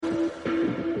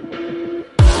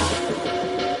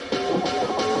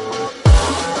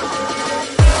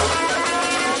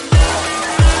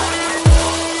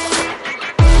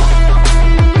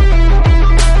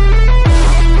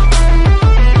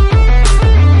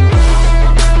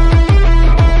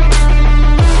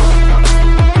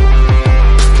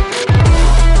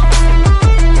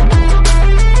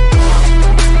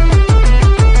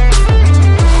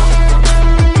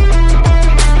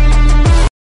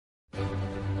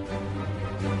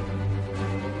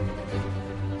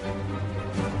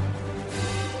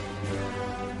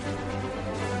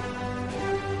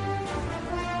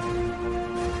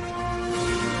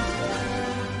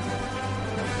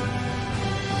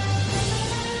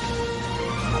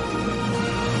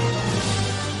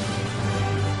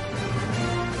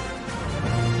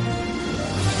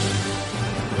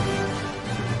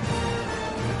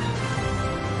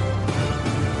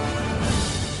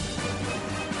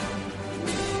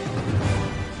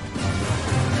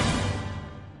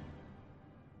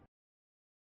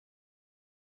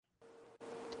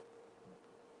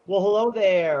Well, hello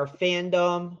there,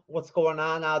 fandom. What's going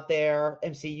on out there?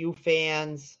 MCU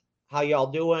fans, how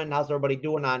y'all doing? How's everybody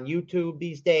doing on YouTube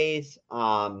these days?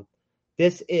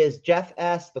 This is Jeff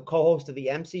S., the co-host of the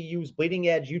MCU's Bleeding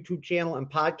Edge YouTube channel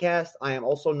and podcast. I am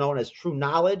also known as True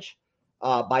Knowledge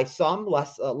by some,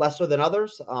 lesser than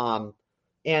others.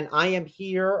 And I am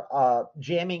here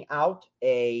jamming out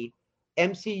a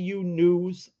MCU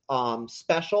news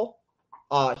special.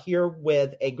 Here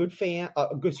with a good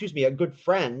a good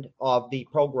friend of the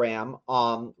program,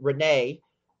 Renee.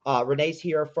 Renee's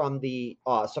here from the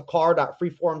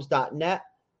sakar.freeforums.net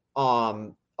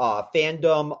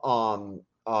fandom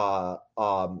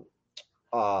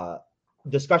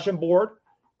discussion board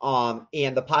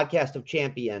and the Podcast of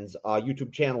Champions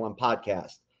YouTube channel and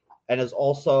podcast, and is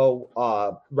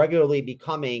also regularly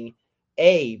becoming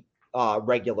a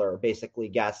regular, basically,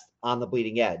 guest on the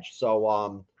Bleeding Edge.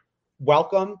 So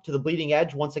welcome to the Bleeding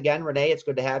Edge once again, Renee. It's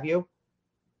good to have you.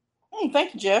 Hey,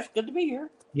 thank you, Jeff. Good to be here.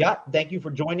 Yeah, thank you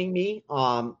for joining me.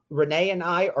 Renee and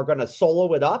I are going to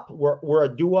solo it up. We're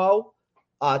a duo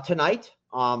tonight.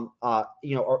 And I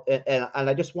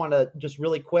just want to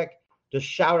really quick just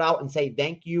shout out and say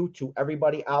thank you to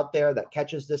everybody out there that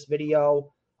catches this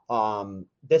video.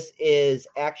 This is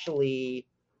actually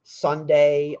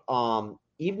Sunday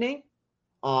evening,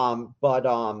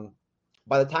 but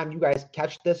by the time you guys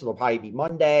catch this, it'll probably be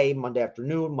Monday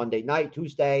afternoon, Monday night,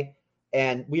 Tuesday.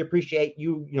 And we appreciate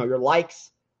your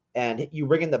likes and you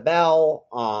ringing the bell,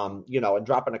 and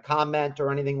dropping a comment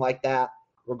or anything like that,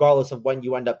 regardless of when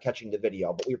you end up catching the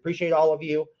video. But we appreciate all of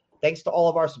you. Thanks to all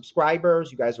of our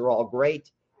subscribers. You guys are all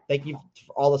great. Thank you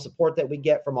for all the support that we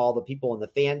get from all the people in the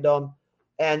fandom.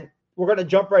 And we're going to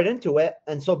jump right into it.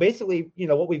 And so basically,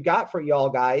 what we've got for y'all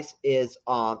guys is,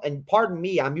 and pardon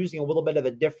me, I'm using a little bit of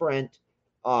a different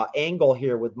angle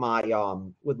here with my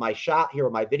shot here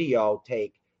with my video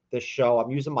take this show. I'm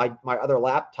using my other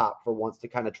laptop for once to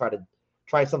kind of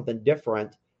try something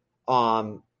different.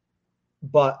 So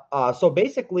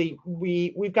basically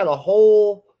we've got a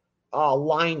whole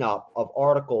lineup of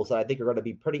articles that I think are going to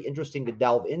be pretty interesting to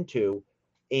delve into.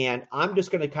 And I'm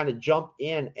just going to kind of jump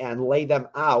in and lay them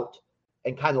out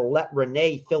and kind of let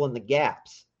Renee fill in the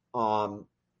gaps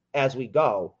as we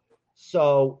go.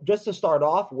 So just to start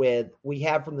off with, we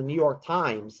have from the New York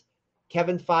Times,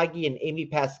 Kevin Feige and Amy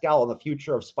Pascal on the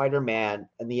future of Spider-Man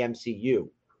and the MCU.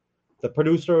 The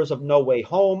producers of No Way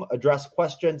Home address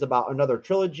questions about another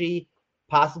trilogy,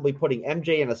 possibly putting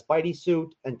MJ in a Spidey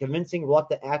suit and convincing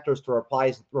reluctant actors to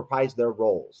reprise their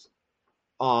roles.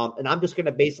 And I'm just going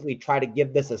to basically try to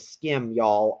give this a skim,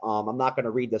 y'all. I'm not going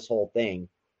to read this whole thing.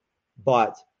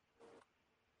 But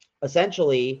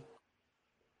essentially,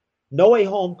 No Way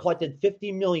Home collected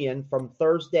 $50 million from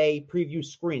Thursday preview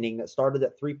screening that started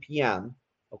at 3 p.m.,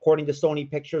 according to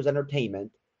Sony Pictures Entertainment.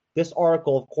 This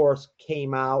article, of course,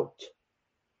 came out,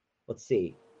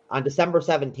 on December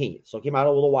 17th. So it came out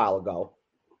a little while ago.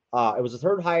 It was the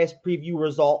third highest preview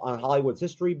result on Hollywood's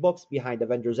history books, behind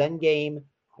Avengers Endgame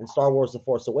and Star Wars The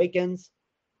Force Awakens.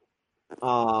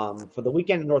 For the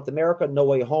weekend in North America, No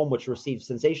Way Home, which received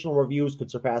sensational reviews,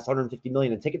 could surpass 150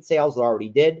 million in ticket sales. It already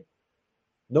did.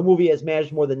 No movie has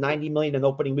managed more than 90 million in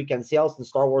opening weekend sales since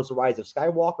Star Wars The Rise of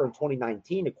Skywalker in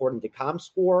 2019, according to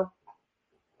ComScore.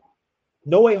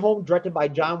 No Way Home, directed by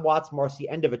John Watts, marks the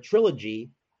end of a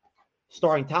trilogy,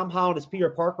 starring Tom Holland as Peter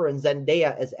Parker and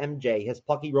Zendaya as MJ, his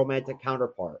plucky romantic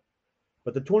counterpart.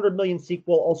 But the 200 million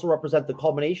sequel also represents the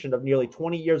culmination of nearly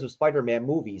 20 years of Spider-Man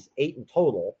movies, 8 in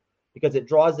total, because it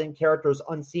draws in characters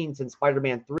unseen since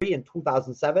Spider-Man 3 in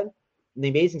 2007 and The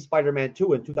Amazing Spider-Man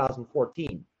 2 in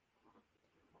 2014.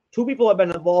 Two people have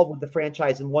been involved with the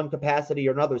franchise in one capacity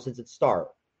or another since its start,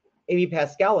 Amy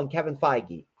Pascal and Kevin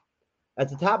Feige. As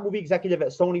the top movie executive at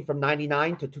Sony from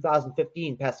 1999 to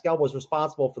 2015, Pascal was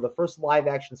responsible for the first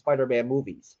live-action Spider-Man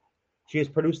movies. She has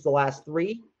produced the last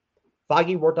 3.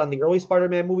 Feige worked on the early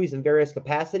Spider-Man movies in various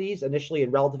capacities, initially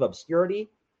in relative obscurity,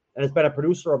 and has been a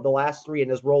producer of the last 3 in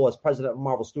his role as president of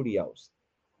Marvel Studios.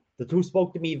 The two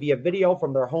spoke to me via video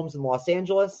from their homes in Los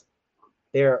Angeles.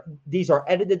 These are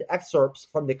edited excerpts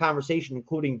from the conversation,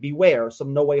 including, beware,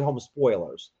 some No Way Home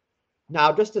spoilers.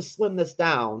 Now, just to slim this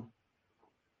down,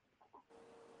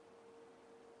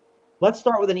 let's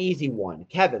start with an easy one.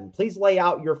 Kevin, please lay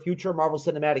out your future Marvel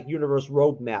Cinematic Universe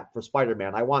roadmap for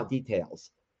Spider-Man. I want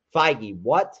details. Feige,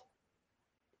 what?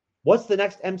 What's the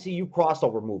next MCU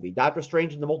crossover movie? Doctor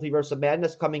Strange and the Multiverse of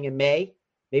Madness coming in May?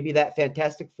 Maybe that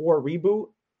Fantastic Four reboot?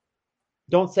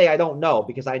 Don't say I don't know,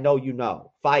 because I know you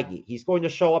know. Feige, he's going to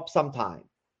show up sometime.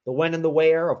 The when and the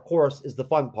where, of course, is the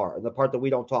fun part, and the part that we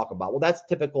don't talk about. Well, that's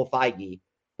typical Feige.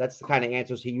 That's the kind of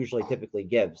answers he usually typically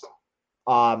gives.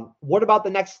 What about the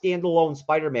next standalone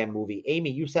Spider-Man movie?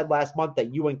 Amy, you said last month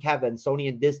that you and Kevin, Sony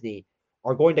and Disney,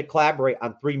 are going to collaborate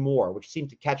on 3 more, which seemed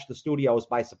to catch the studios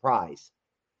by surprise.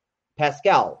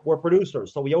 Pascal, we're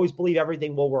producers, so we always believe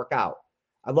everything will work out.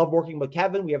 I love working with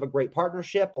Kevin. We have a great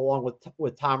partnership along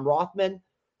with Tom Rothman,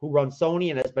 who runs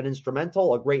Sony and has been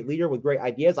instrumental, a great leader with great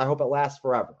ideas. I hope it lasts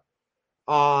forever.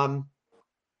 That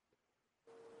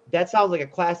sounds like a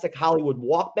classic Hollywood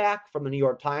walkback from the New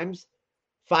York Times.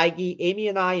 Feige, Amy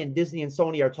and I and Disney and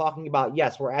Sony are talking about,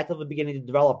 yes, we're actively beginning to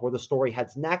develop where the story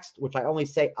heads next, which I only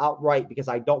say outright because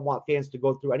I don't want fans to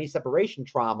go through any separation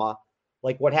trauma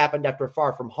like what happened after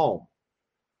Far From Home.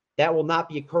 That will not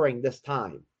be occurring this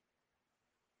time.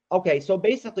 Okay, so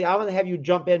basically, I'm going to have you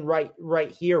jump in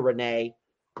right here, Renee.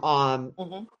 I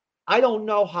don't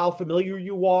know how familiar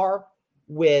you are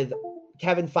with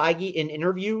Kevin Feige in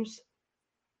interviews.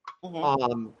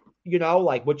 You know,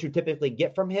 like what you typically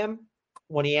get from him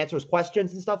when he answers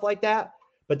questions and stuff like that.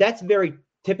 But that's very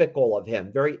typical of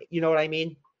him. Very, you know what I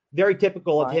mean? Very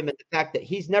typical of him in the fact that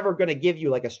he's never going to give you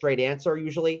like a straight answer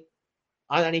usually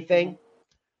on anything.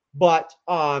 But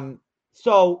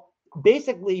so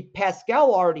basically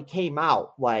Pascal already came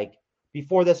out like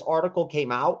before this article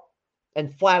came out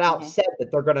and flat out said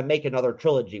that they're going to make another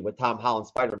trilogy with Tom Holland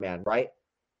Spider-Man, right?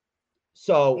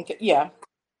 So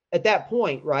at that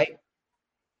point, right?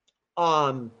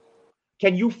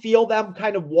 Can you feel them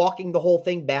kind of walking the whole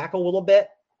thing back a little bit,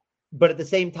 but at the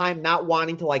same time not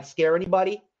wanting to like scare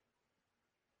anybody?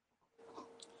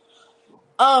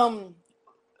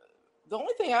 The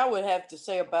only thing I would have to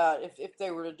say about if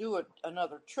they were to do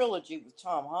another trilogy with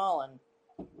Tom Holland,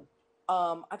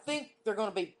 I think they're going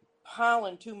to be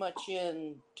piling too much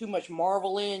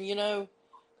Marvel in, you know,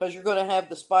 because you're going to have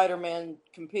the Spider-Man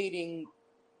competing,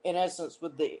 in essence,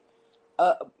 with the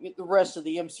rest of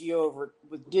the MCU over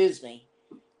with Disney.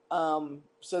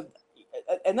 So,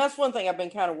 and that's one thing I've been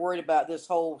kind of worried about this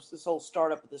whole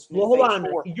startup of this new. Well, hold on.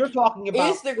 You're talking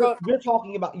about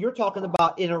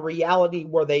in a reality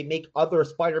where they make other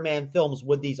Spider-Man films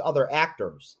with these other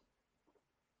actors,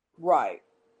 right?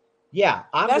 Yeah,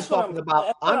 I'm just talking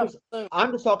about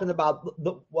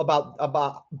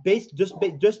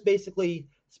basically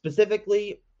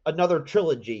specifically another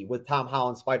trilogy with Tom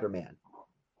Holland Spider-Man.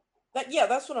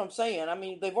 That's what I'm saying. I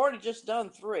mean, they've already just done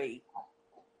 3,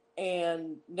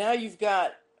 and now you've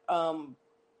got all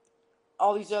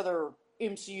these other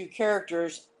MCU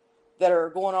characters that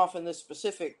are going off in this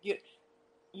specific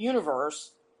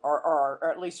universe or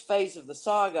at least phase of the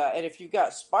saga. And if you've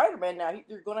got Spider-Man now,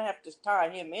 you're going to have to tie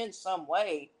him in some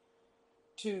way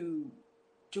to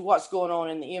what's going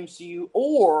on in the MCU,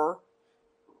 or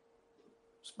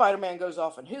Spider-Man goes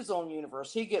off in his own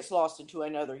universe. He gets lost into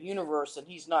another universe, and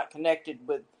he's not connected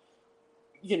with,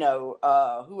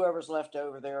 whoever's left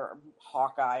over there,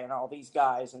 Hawkeye and all these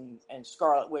guys, and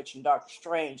Scarlet Witch and Doctor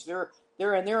Strange. They're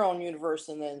in their own universe,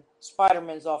 and then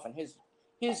Spider-Man's off in his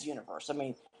universe. I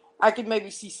mean, I could maybe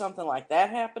see something like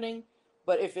that happening,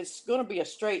 but if it's going to be a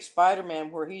straight Spider-Man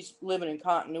where he's living in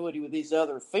continuity with these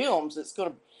other films, it's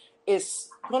going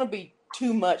to be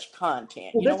too much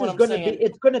content. Well, you know what I'm saying?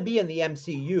 It's going to be in the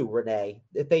MCU, Renee.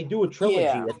 If they do a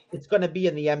trilogy, it's going to be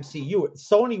in the MCU.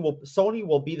 Sony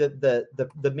will be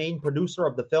the main producer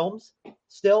of the films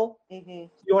still. You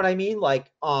know what I mean? Like,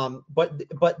 but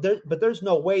there's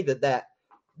no way that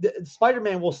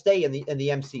Spider-Man will stay in the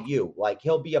MCU. Like,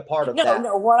 he'll be a part of that.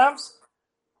 No. What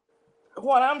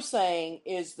I'm saying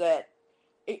is that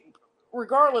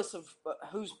regardless of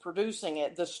who's producing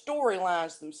it, the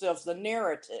storylines themselves, the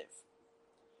narrative.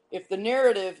 If the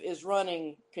narrative is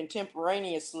running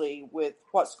contemporaneously with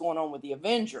what's going on with the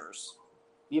Avengers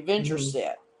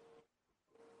set,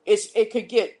 it could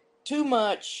get too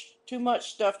much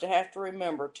stuff to have to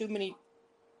remember, too many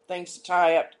things to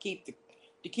tie up to keep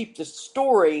the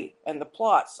story and the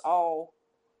plots all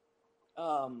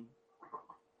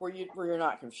where you're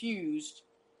not confused.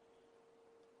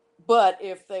 But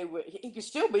if he could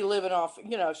still be living off,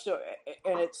 so,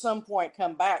 and at some point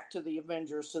come back to the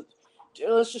Avengers. So,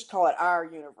 let's just call it our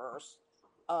universe.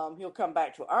 He'll come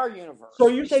back to our universe. So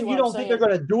you saying you don't think they're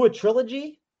going to do a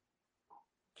trilogy?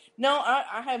 No,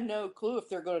 I have no clue if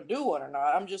they're going to do one or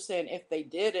not. I'm just saying if they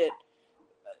did it,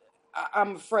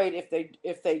 I'm afraid if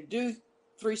they do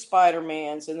 3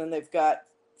 Spider-Mans, and then they've got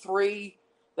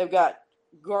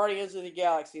Guardians of the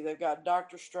Galaxy, they've got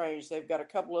Doctor Strange, they've got a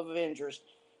couple of Avengers.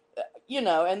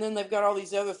 And then they've got all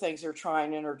these other things they're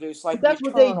trying to introduce, like that's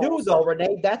what they do, though,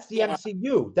 Renee. That's the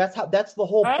MCU. That's the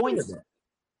whole point of it.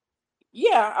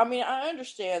 Yeah, I mean, I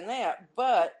understand that,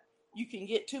 but you can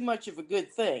get too much of a good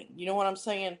thing. You know what I'm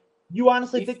saying? You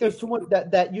honestly think there's If too much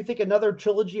that you think another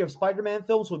trilogy of Spider-Man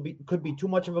films could be too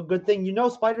much of a good thing? You know,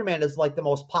 Spider-Man is like the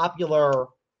most popular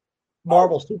oh,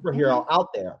 Marvel superhero hmm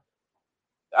out there.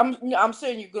 I'm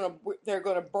saying they're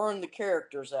gonna burn the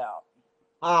characters out.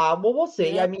 Well, we'll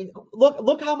You see. I know. mean,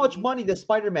 look how much hmm money this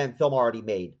Spider-Man film already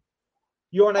made.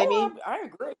 You know what I Oh, mean? I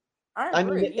agree. I I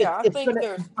mean, agree. Yeah, I it's think gonna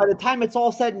there's. by the time it's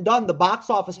all said and done, the box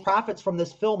office profits from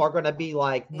this film are gonna be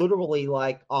like literally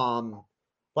like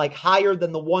higher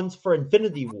than the ones for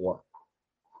Infinity War.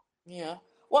 Yeah.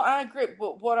 Well, I agree.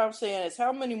 But what I'm saying is,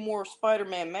 how many more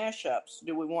Spider-Man mashups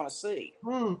do we want to see?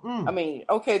 I Mm-mm. mean,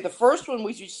 okay, the first one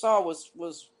we just saw was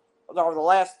or the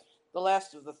last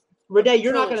of Renee, the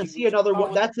you're not gonna trilogy we see another saw one.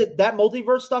 was. That's it. That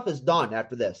multiverse stuff is done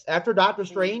after this. After Doctor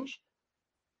Mm-hmm. Strange,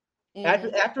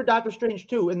 Mm-hmm. after Doctor Strange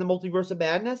 2 in the Multiverse of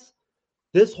Madness,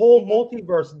 this whole Mm-hmm.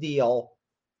 multiverse deal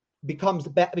becomes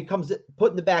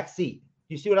put in the back seat.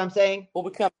 You see what I'm saying? Will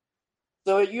become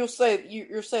so you're saying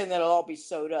that it'll all be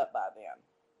sewed up by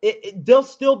then. There'll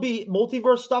still be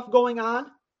multiverse stuff going on.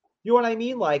 You know what I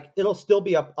mean? Like it'll still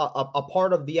be a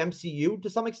part of the MCU to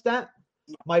some extent.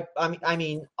 You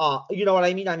know what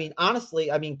I mean? I mean,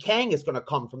 honestly, I mean, Kang is going to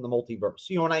come from the multiverse.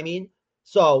 You know what I mean?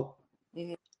 So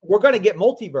Mm-hmm. we're going to get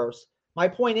multiverse. My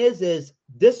point is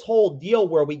this whole deal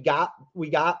where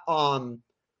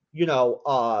you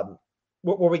know,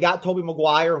 where we got Tobey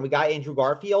Maguire and we got Andrew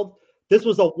Garfield. This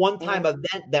was a one-time Mm-hmm.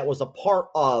 event that was a part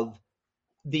of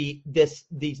this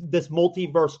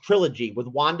multiverse trilogy with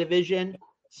WandaVision,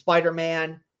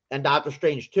 Spider-Man, and Doctor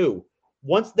Strange 2.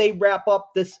 Once they wrap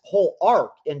up this whole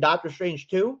arc in Doctor Strange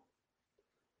 2,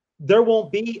 there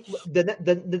won't be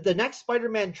the next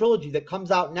Spider-Man trilogy that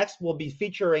comes out next will be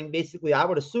featuring basically, I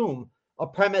would assume, a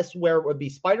premise where it would be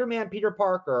Spider-Man Peter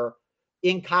Parker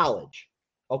in college,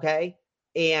 okay?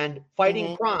 And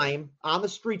fighting Mm-hmm. crime on the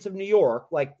streets of New York,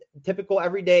 like typical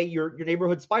everyday your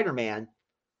neighborhood Spider-Man,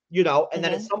 you know, and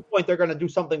then at Mm-hmm. some point they're going to do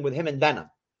something with him and Venom.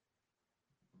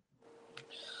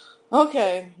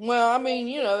 Okay. Well, I mean,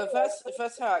 if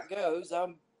that's how it goes,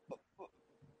 I'm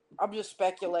just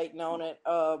speculating on it.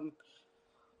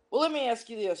 Well, let me ask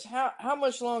you this: how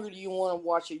much longer do you want to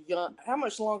watch a young? How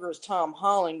much longer is Tom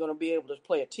Holland going to be able to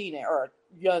play a teenager or a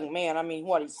young man? I mean,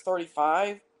 what, he's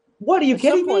 35. What are you At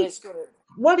some kidding point, me? it's going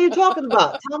What are you talking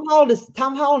about?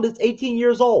 Tom Holland is 18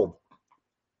 years old.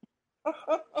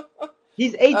 to.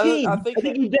 He's I 18. I think think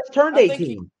that he just turned I think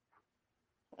he. 18.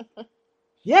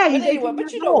 Yeah, But he's anyway, 18 but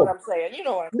years you know what old. I'm saying. You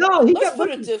know what I'm saying. No, he Let's can put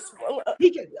it listen. this.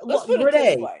 He can Let's put it this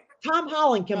Renee. way. Tom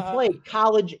Holland can Uh-huh. play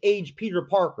college age Peter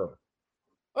Parker.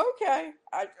 Okay.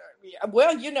 Yeah,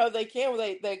 well, they can.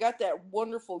 They got that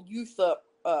wonderful youth up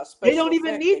They special don't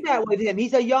even effect they need do. that with him.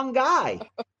 He's a young guy,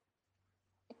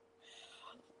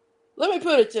 Let me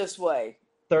put it this way.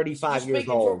 Just 35 years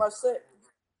speaking for old. myself.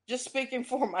 Just speaking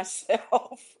for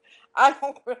myself, I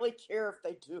don't really care if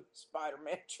they do a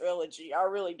Spider-Man trilogy. I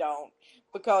really don't,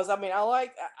 because I mean,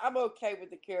 I'm okay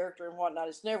with the character and whatnot.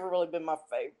 It's never really been my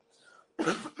favorite.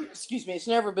 Excuse me, it's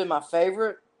never been my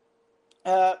favorite.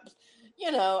 Uh,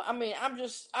 I mean, I'm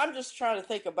just trying to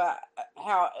think about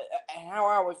how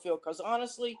I would feel, because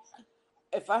honestly,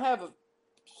 if I have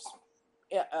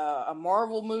a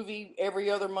Marvel movie every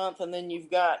other month, and then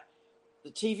you've got the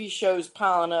TV shows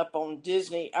piling up on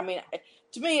Disney. I mean,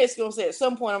 to me, it's going to say at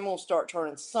some point I'm going to start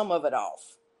turning some of it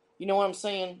off. You know what I'm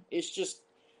saying? It's just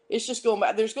going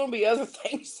back. There's going to be other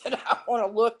things that I want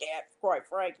to look at, quite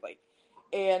frankly.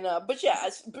 And but yeah,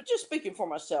 but just speaking for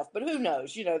myself. But who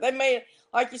knows? They may,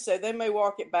 like you said, they may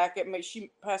walk it back. It may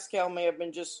Pascal may have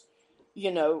been just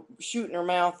shooting her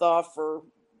mouth off for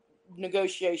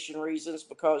negotiation reasons,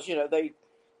 because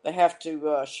they have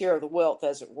to share the wealth,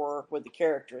 as it were, with the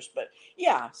characters. But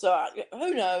yeah, so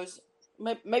who knows?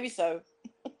 Maybe so.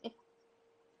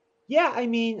 Yeah, I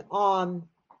mean,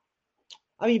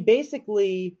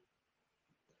 basically,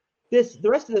 the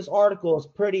rest of this article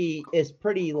is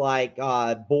pretty like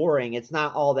boring. It's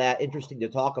not all that interesting to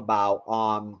talk about.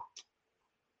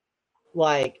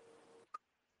 Like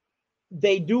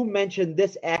they do mention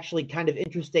this actually kind of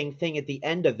interesting thing at the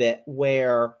end of it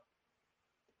where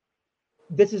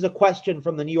this is a question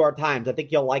from the New York Times. I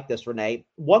think you'll like this, Renee.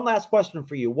 One last question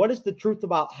for you. What is the truth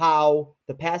about how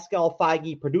the Pascal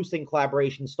Feige producing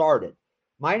collaboration started?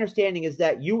 My understanding is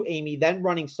that you, Amy, then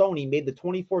running Sony, made the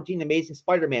 2014 Amazing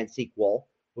Spider-Man sequel,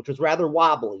 which was rather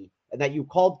wobbly, and that you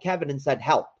called Kevin and said,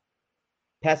 help.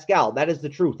 Pascal, that is the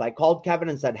truth. I called Kevin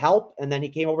and said, help, and then he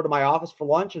came over to my office for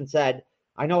lunch and said,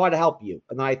 I know how to help you.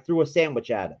 And then I threw a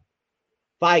sandwich at him.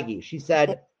 Feige, she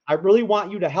said, I really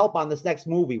want you to help on this next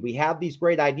movie. We have these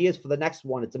great ideas for the next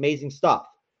one. It's amazing stuff.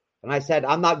 And I said,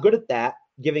 I'm not good at that,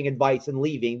 giving advice and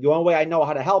leaving. The only way I know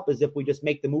how to help is if we just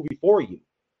make the movie for you.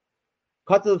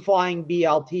 Cut to the flying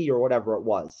BLT or whatever it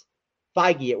was.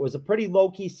 Feige, it was a pretty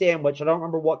low-key sandwich. I don't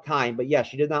remember what kind, but yeah,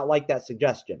 she did not like that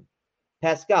suggestion.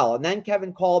 Pascal, and then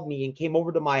Kevin called me and came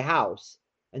over to my house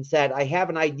and said, I have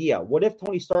an idea. What if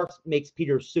Tony Stark makes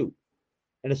Peter's suit?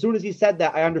 And as soon as he said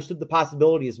that, I understood the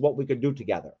possibilities of what we could do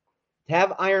together. To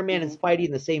have Iron Man and Spidey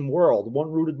in the same world,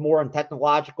 one rooted more in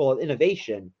technological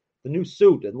innovation, the new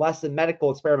suit, and less in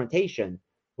medical experimentation,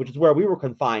 which is where we were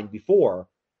confined before,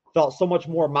 felt so much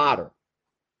more modern.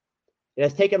 It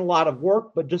has taken a lot of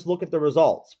work, but just look at the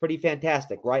results. Pretty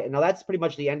fantastic, right? And now that's pretty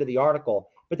much the end of the article.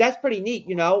 But that's pretty neat,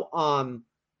 you know.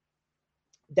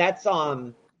 That's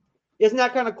isn't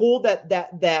that kind of cool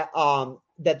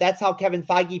that's how Kevin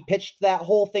Feige pitched that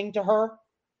whole thing to her?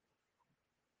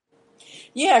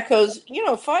 Yeah, because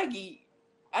Feige,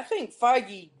 I think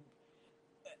Feige,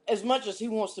 as much as he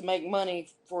wants to make money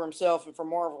for himself and for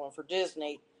Marvel and for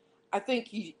Disney, I think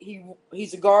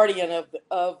he's a guardian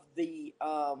of the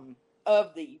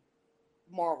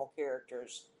Marvel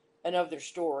characters and of their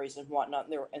stories and whatnot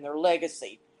and their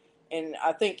legacy. And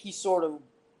I think he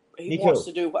wants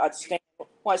to do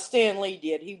what Stan Lee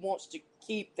did. He wants to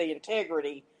keep the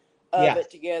integrity of it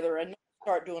together and not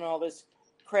start doing all this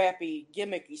crappy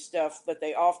gimmicky stuff that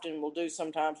they often will do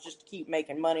sometimes just to keep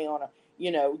making money on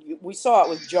we saw it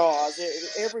with Jaws.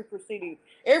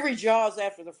 Every Jaws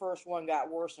after the first one got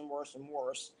worse and worse and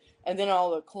worse. And then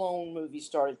all the clone movies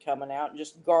started coming out and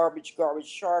just garbage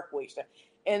Shark Week stuff.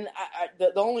 And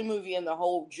the only movie in the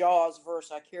whole Jaws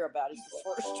verse I care about is the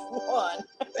first one.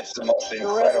 It's the most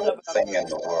incredible thing in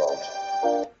the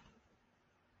world.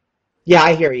 Yeah,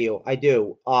 I hear you. I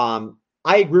do.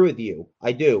 I agree with you.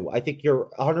 I do. I think you're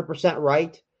 100%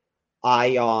 right.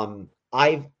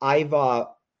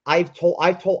 I've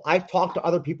talked to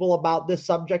other people about this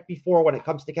subject before when it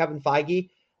comes to Kevin Feige.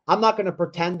 I'm not going to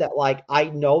pretend that like I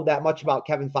know that much about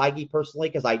Kevin Feige personally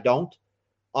because I don't.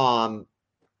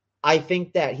 I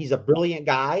think that he's a brilliant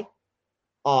guy.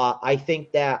 I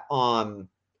think that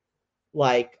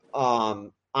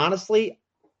honestly,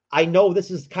 I know this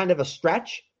is kind of a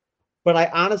stretch, but I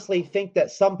honestly think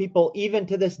that some people, even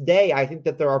to this day, I think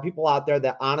that there are people out there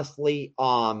that honestly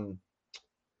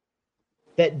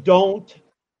that don't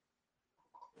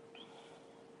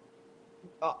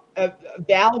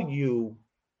value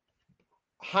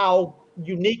how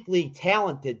uniquely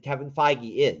talented Kevin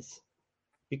Feige is.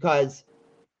 Because,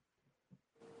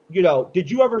 did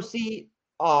you ever see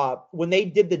when they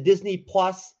did the Disney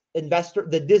Plus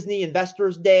the Disney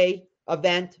Investors Day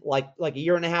event like a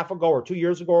year and a half ago or 2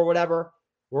 years ago or whatever,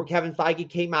 where Kevin Feige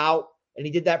came out and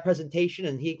he did that presentation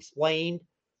and he explained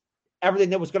everything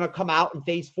that was going to come out in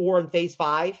phase 4 and phase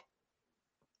 5?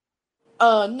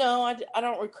 No, I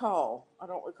don't recall. I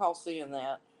don't recall seeing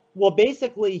that. Well,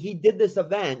 basically, he did this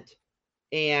event,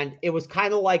 and it was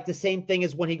kind of like the same thing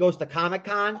as when he goes to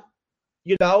Comic-Con,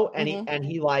 and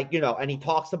he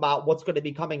talks about what's going to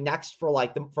be coming next for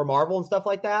Marvel and stuff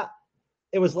like that.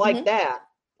 It was like that,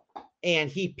 and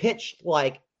he pitched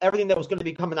like everything that was going to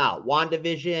be coming out: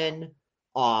 WandaVision,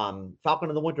 Falcon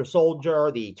and the Winter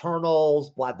Soldier, the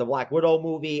Eternals, the Black Widow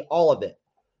movie, all of it.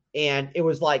 And it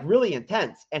was like really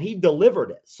intense, and he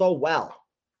delivered it so well,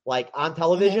 like on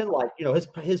television.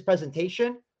 His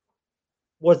presentation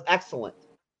was excellent.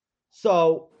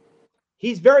 So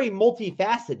he's very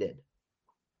multifaceted,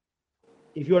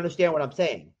 if you understand what I'm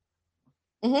saying.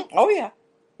 Oh yeah,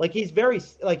 like he's very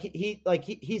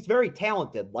he's very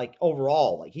talented, like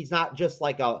overall. Like he's not just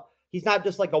like a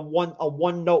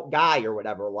one note guy or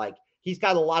whatever. Like he's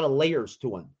got a lot of layers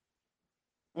to him.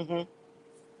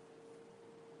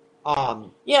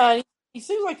 Yeah, he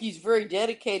seems like he's very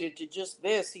dedicated to just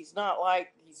this. He's not like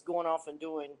he's going off and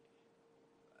doing.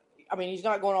 I mean, he's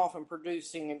not going off and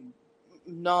producing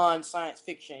non-science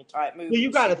fiction type movies. Well,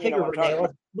 you got to figure, Renee,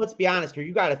 let's be honest here.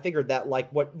 You got to figure that,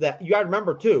 you got to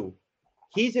remember too,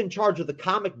 he's in charge of the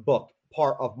comic book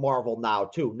part of Marvel now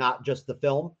too, not just the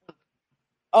film.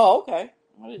 Oh, okay.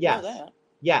 I didn't know that.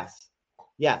 Yes.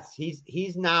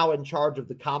 He's now in charge of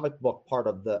the comic book part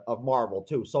of Marvel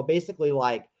too. So basically,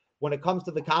 like when it comes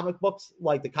to the comic books,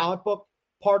 like the comic book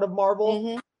part of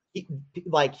Marvel,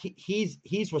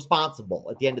 he's responsible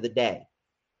at the end of the day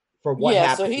for what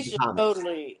happens. So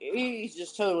he's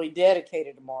just totally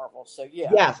dedicated to Marvel. So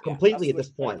completely at this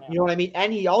point. You know what I mean?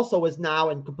 And he also is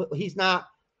now he's not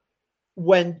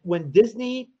when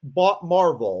Disney bought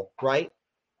Marvel, right?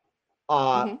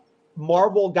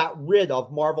 Marvel got rid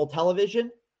of Marvel Television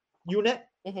Unit,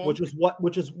 which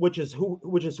is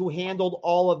who handled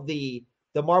all of the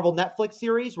Marvel Netflix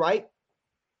series, right?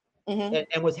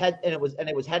 And was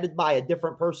headed by a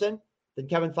different person than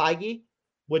Kevin Feige.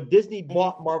 When Disney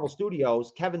bought Marvel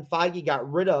Studios, Kevin Feige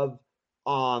got rid of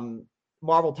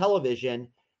Marvel Television,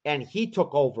 and he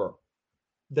took over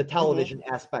the television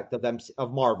aspect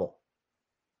of Marvel.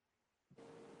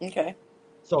 Okay.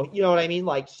 So you know what I mean?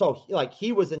 Like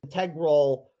he was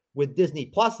integral with Disney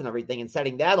Plus and everything and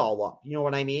setting that all up. You know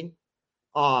what I mean?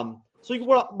 So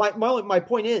my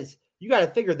point is, you got to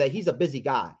figure that he's a busy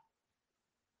guy.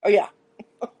 Oh yeah.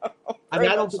 I mean,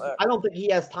 Very much so. I don't think he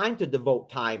has time to devote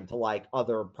time to like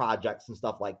other projects and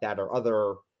stuff like that, or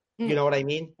other, you know what I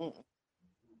mean?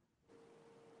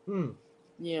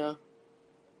 Yeah.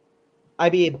 I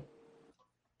mean,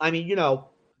 you know,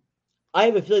 I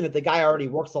have a feeling that the guy already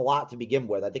works a lot to begin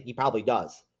with. I think he probably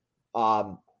does.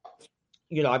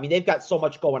 You know, I mean, they've got so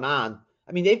much going on.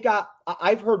 I mean,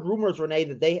 I've heard rumors, Renee,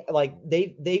 that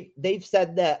they've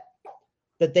said that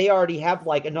they already have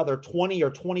like another 20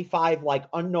 or 25 like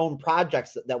unknown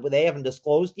projects that they haven't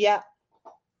disclosed yet.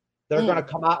 They're going to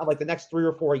come out in like the next 3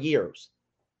 or 4 years.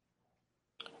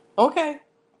 Okay.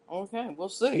 Okay. We'll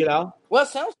see. You know? Well, it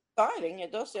sounds exciting.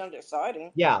 It does sound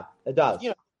exciting. Yeah, it does. You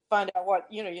know, find out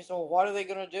what, you say, well, what are they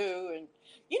going to do? And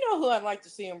you know who I'd like to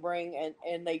see him bring,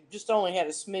 and they just only had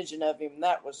a smidgen of him.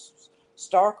 That was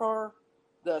Starcar.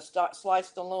 The Sly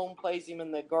Stallone plays him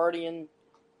in The Guardian.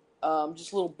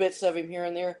 Just little bits of him here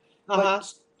and there.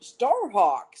 But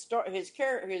Starhawk, his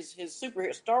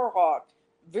superhero Starhawk,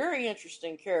 very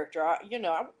interesting character. I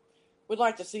would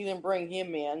like to see them bring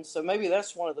him in. So maybe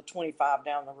that's one of the 25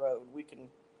 down the road we can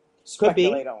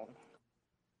speculate on.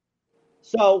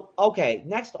 So, okay,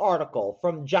 next article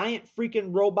from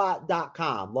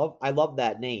giantfreakingrobot.com. I love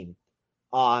that name.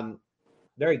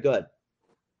 Very good.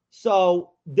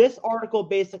 So, this article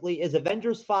basically is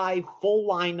Avengers 5 full new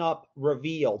lineup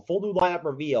revealed,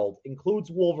 includes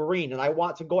Wolverine, and I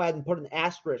want to go ahead and put an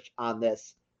asterisk on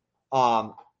this.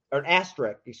 Or an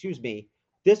asterisk, excuse me.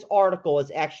 This article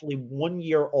is actually 1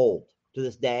 year old to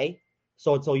this day.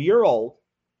 So, it's a year old.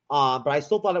 But I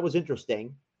still thought it was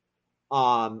interesting.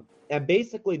 And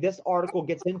basically, this article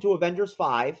gets into Avengers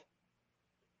 5.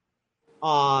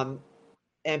 And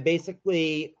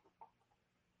basically,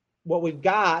 what we've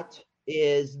got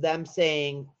is them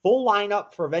saying full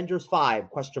lineup for Avengers 5, ?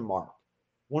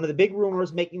 One of the big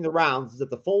rumors making the rounds is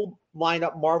that the full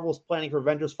lineup Marvel is planning for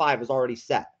Avengers 5 is already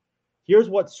set. Here's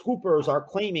what scoopers are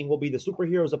claiming will be the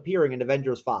superheroes appearing in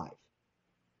Avengers 5.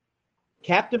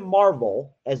 Captain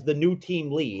Marvel as the new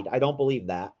team lead. I don't believe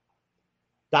that.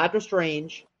 Doctor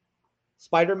Strange,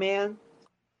 Spider-Man,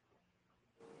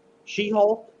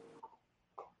 She-Hulk,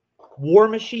 War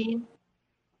Machine,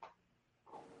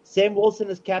 Sam Wilson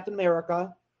as Captain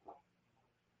America,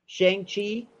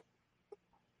 Shang-Chi,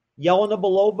 Yelena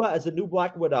Belova as a new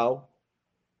Black Widow,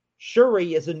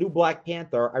 Shuri as a new Black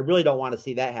Panther. I really don't want to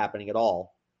see that happening at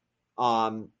all.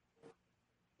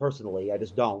 Personally, I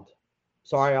just don't.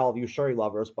 Sorry, all of you Shuri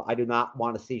lovers, but I do not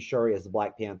want to see Shuri as the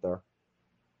Black Panther.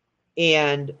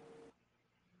 And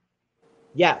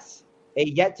yes, a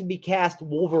yet-to-be-cast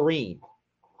Wolverine.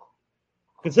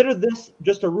 Consider this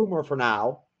just a rumor for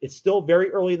now. It's still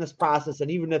very early in this process, and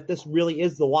even if this really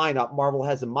is the lineup Marvel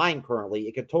has in mind currently,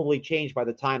 it could totally change by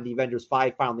the time the Avengers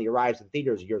 5 finally arrives in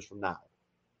theaters years from now.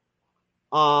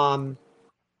 Blah,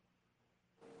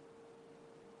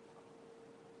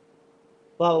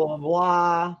 blah,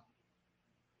 blah.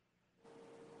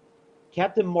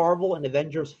 Captain Marvel and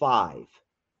Avengers 5.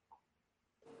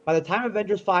 By the time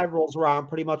Avengers 5 rolls around,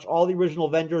 pretty much all the original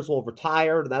Avengers will have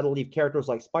retired, and that'll leave characters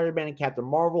like Spider-Man and Captain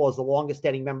Marvel as the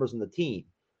longest-standing members in the team.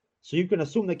 So you can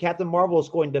assume that Captain Marvel is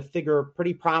going to figure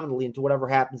pretty prominently into whatever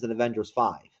happens in Avengers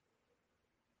 5.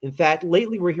 In fact,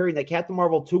 lately we're hearing that Captain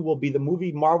Marvel 2 will be the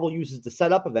movie Marvel uses to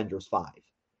set up Avengers 5.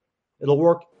 It'll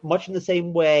work much in the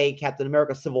same way Captain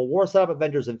America Civil War set up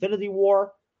Avengers Infinity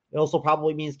War. It also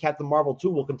probably means Captain Marvel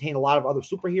 2 will contain a lot of other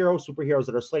superheroes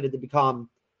that are slated to become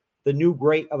the new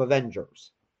great of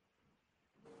Avengers.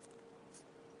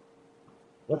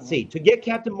 Let's see. To get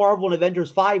Captain Marvel in Avengers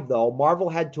 5, though, Marvel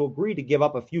had to agree to give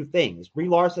up a few things. Brie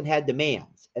Larson had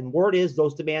demands, and word is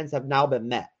those demands have now been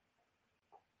met.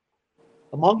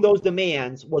 Among those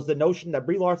demands was the notion that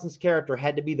Brie Larson's character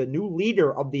had to be the new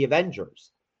leader of the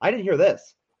Avengers. I didn't hear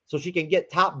this. So she can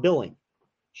get top billing.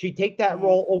 She'd take that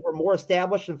role over more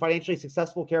established and financially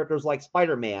successful characters like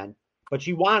Spider-Man, but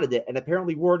she wanted it, and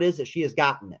apparently word is that she has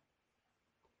gotten it.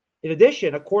 In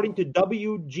addition, according to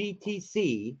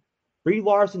WGTC, Brie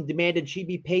Larson demanded she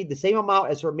be paid the same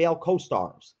amount as her male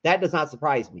co-stars. That does not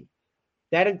surprise me.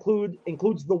 That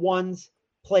includes the ones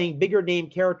playing bigger name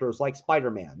characters like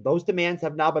Spider-Man. Those demands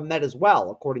have now been met as well,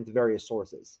 according to various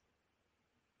sources.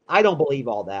 I don't believe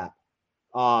all that.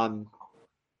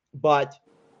 But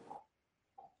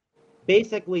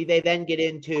basically, they then get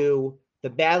into the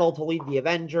battle to lead the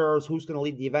Avengers, who's going to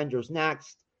lead the Avengers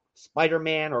next.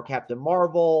 Spider-Man or Captain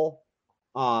Marvel.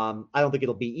 I don't think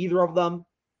it'll be either of them.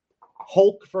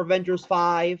 Hulk for Avengers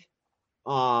 5.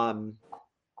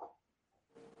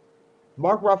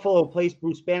 Mark Ruffalo, who plays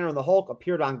Bruce Banner in the Hulk,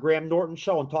 appeared on Graham Norton's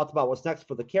show and talked about what's next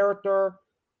for the character.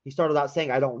 He started out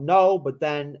saying, I don't know, but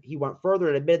then he went further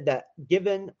and admitted that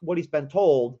given what he's been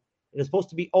told, it is supposed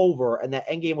to be over and that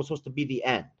Endgame was supposed to be the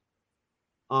end.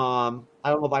 I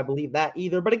don't know if I believe that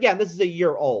either, but again, this is a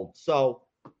year old. So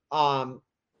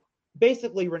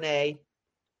basically, Renee,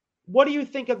 what do you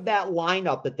think of that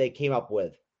lineup that they came up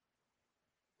with?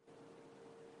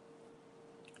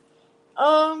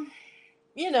 I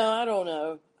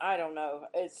don't know.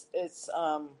 It's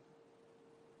Do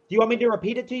you want me to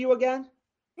repeat it to you again?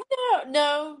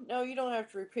 no, you don't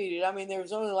have to repeat it. I mean, there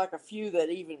was only like a few that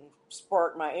even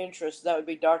sparked my interest. That would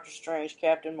be Doctor Strange,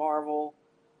 Captain Marvel.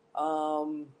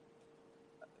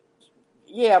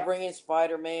 Yeah, bring in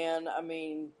Spider-Man. I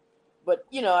mean, but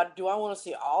do I want to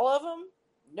see all of them?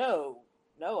 No,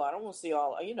 I don't want to see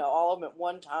all of them at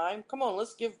one time. Come on,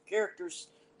 let's give characters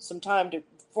some time to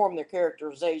form their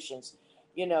characterizations.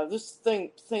 This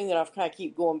thing that I've kind of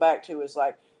keep going back to is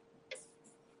like,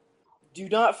 do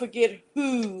not forget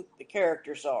who the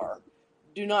characters are.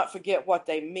 Do not forget what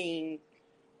they mean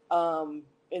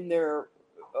in their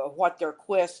what their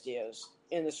quest is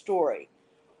in the story.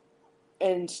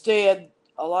 Instead,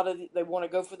 a lot of they want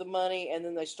to go for the money, and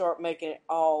then they start making it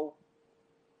all,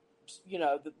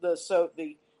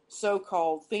 the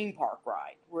so-called theme park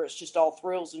ride, where it's just all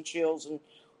thrills and chills and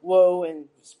whoa and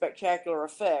spectacular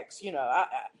effects.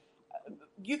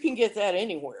 You can get that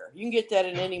anywhere. You can get that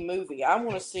in any movie. I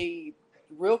want to see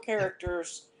real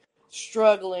characters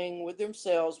struggling with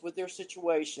themselves, with their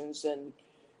situations, and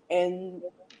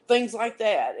things like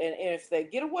that. And if they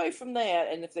get away from that,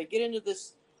 and if they get into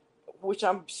this, which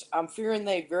I'm fearing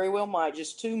they very well might,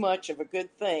 just too much of a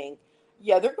good thing,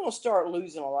 yeah, they're going to start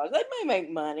losing a lot. They may make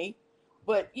money,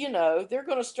 but they're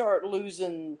going to start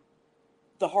losing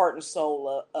the heart and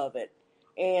soul of it.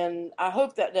 And I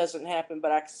hope that doesn't happen,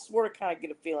 but I sort of kind of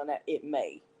get a feeling that it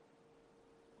may.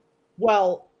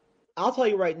 Well, I'll tell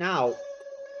you right now,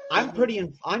 Mm-hmm.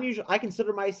 I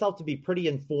consider myself to be pretty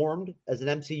informed as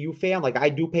an MCU fan. Like I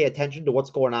do pay attention to what's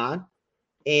going on,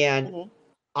 and Mm-hmm.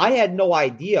 I had no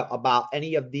idea about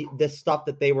any of this stuff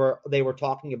that they were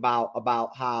talking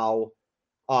about how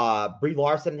Brie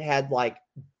Larson had like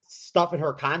stuff in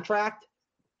her contract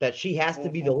that she has to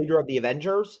be the Mm-hmm. leader of the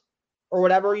Avengers or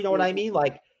whatever, you know what I Mm-hmm. mean?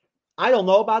 Like I don't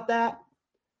know about that.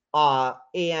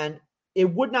 And it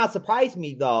would not surprise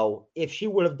me though if she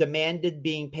would have demanded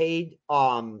being paid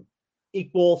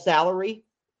equal salary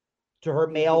to her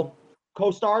Mm-hmm. male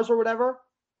co-stars or whatever.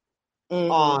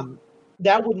 Mm-hmm. Um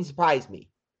that wouldn't surprise me.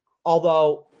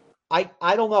 Although I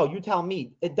don't know, you tell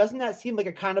me. It doesn't that seem like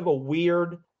a kind of a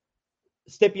weird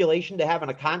stipulation to have in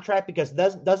a contract, because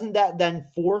doesn't that then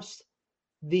force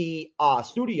the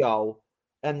studio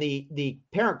and the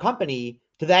parent company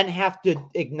to then have to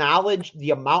acknowledge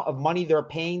the amount of money they're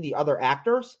paying the other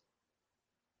actors?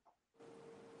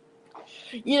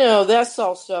 That's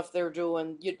all stuff they're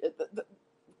doing. The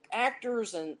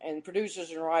actors and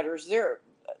producers and writers, they're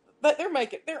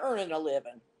earning a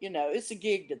living. It's a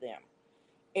gig to them,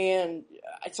 and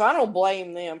so I don't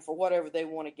blame them for whatever they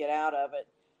want to get out of it.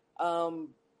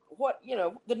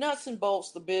 The nuts and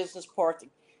bolts, the business part,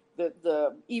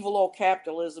 the evil old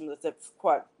capitalism that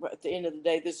quite at the end of the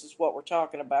day, this is what we're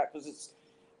talking about, because it's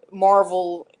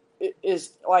Marvel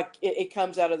is like it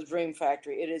comes out of the dream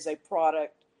factory. It is a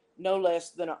product no less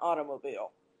than an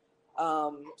automobile.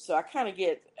 So I kind of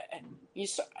get, you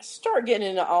start getting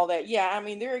into all that. Yeah, I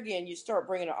mean, there again, you start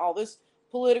bringing all this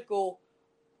political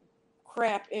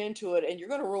crap into it, and you're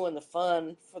going to ruin the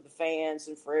fun for the fans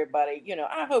and for everybody.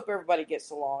 I hope everybody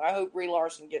gets along. I hope Brie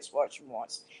Larson gets what she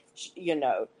wants.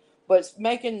 But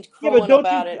making Yeah, crowing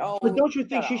about it. Oh, don't you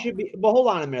think she no. should be? But hold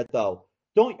on a minute though.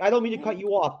 I don't mean to cut Mm-hmm. you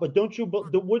off, but don't you?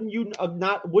 Wouldn't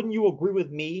you agree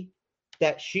with me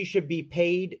that she should be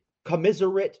paid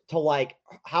commiserate to like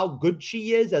how good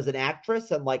she is as an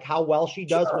actress and like how well she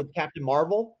does Sure, with Captain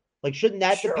Marvel? Like, shouldn't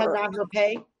that depend sure, on her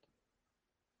pay?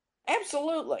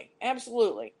 absolutely,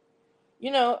 absolutely.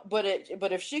 But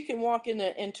if she can walk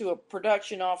into a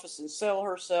production office and sell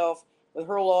herself with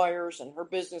her lawyers and her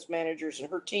business managers and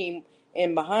her team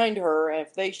and behind her, and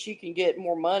if she can get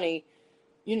more money,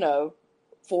 you know,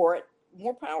 for it,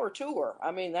 more power to her.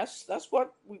 I mean, that's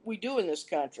what we do in this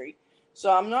country. So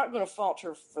I'm not going to fault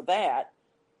her for that.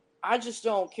 I just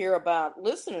don't care about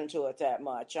listening to it that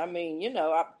much. I mean,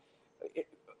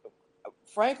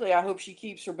 frankly, I hope she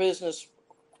keeps her business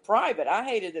private. I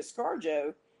hated that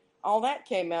ScarJo, all that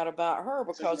came out about her,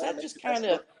 because that just kind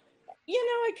of,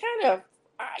 it kind of,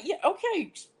 Yeah,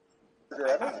 okay.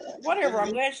 Whatever.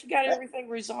 I'm glad she got everything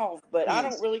resolved, but I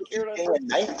don't really care to hear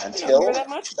that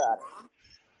much about it.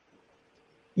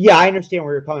 Yeah, I understand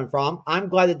where you're coming from. I'm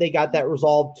glad that they got that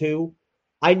resolved too.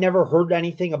 I never heard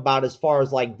anything about as far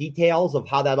as like details of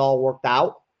how that all worked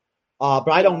out. But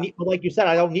I don't need, like you said,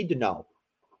 I don't need to know.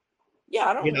 Yeah,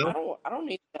 I You don't. know, I don't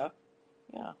need to know.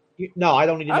 Yeah. no, I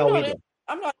don't need to I'm know not. either.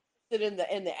 I'm not interested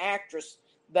in the actress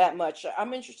that much.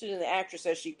 I'm interested in the actress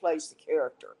as she plays the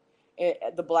character,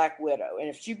 the Black Widow. And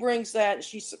if she brings that, and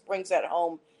she brings that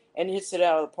home and hits it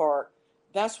out of the park,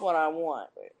 that's what I want.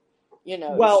 You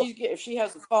know, Well, if she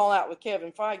has a fallout with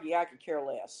Kevin Feige, I could care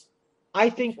less. I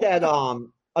think that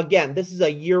again, this is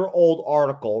a year-old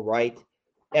article, right?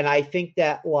 And I think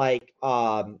that like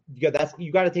you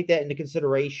got to take that into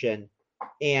consideration.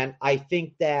 And I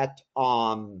think that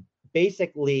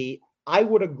basically I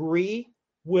would agree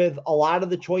with a lot of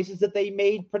the choices that they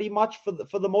made pretty much for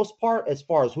the most part as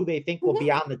far as who they think will be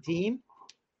on the team.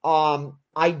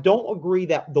 I don't agree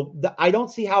that I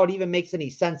don't see how it even makes any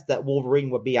sense that Wolverine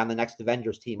would be on the next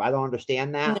Avengers team. I don't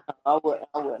understand that. No,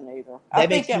 I wouldn't either. I That think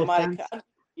makes that no might sense. have.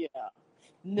 Yeah.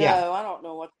 Yeah. No, I don't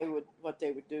know what they would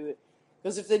do it,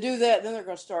 because if they do that, then they're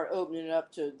going to start opening it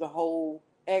up to the whole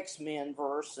X-Men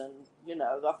verse, and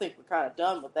I think we're kind of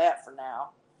done with that for now.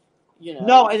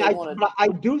 No, If and they want to, I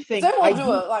do if they think want to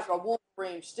do a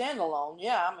Wolverine standalone,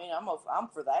 yeah, I mean, I'm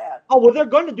for that. oh well, they're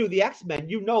going to do the X-Men.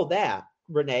 You know that,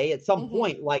 Renee. At some Mm-hmm.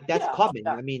 point, like that's Yeah, coming.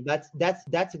 yeah, I mean, that's a oh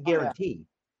yeah, guarantee.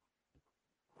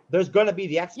 There's going to be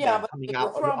the yeah. X-Men But coming they'll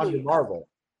out under probably, Marvel.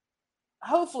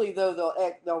 hopefully, though,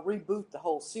 they'll reboot the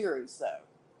whole series. Though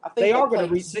I They think they are going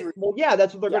played the to series. well, yeah,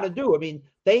 that's what they're Yeah. going to do. I mean,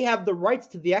 they have the rights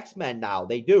to the X-Men now.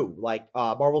 They do, like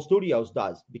Marvel Studios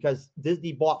does, because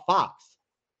Disney bought Fox.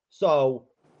 So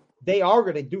they are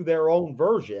going to do their own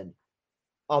version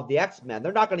of the X-Men.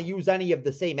 They're not going to use any of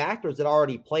the same actors that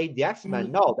already played the X-Men.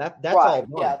 Mm-hmm. No, that's all Right.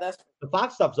 done. Yeah. That's The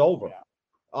Fox stuff's over. yeah.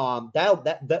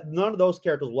 That none of those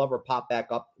characters will ever pop back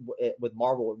up with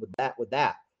Marvel with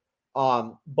that.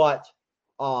 But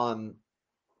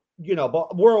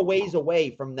but we're a ways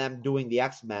away from them doing the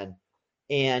X-Men,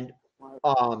 and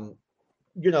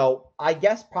I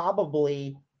guess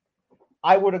probably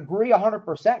I would agree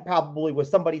 100% probably with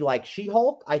somebody like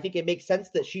She-Hulk. I think it makes sense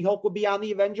that She-Hulk would be on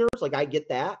the Avengers. Like I get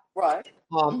that. Right.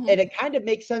 Mm-hmm. And it kind of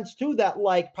makes sense too that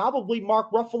like probably Mark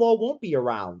Ruffalo won't be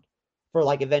around for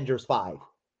like Avengers 5.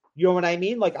 You know what I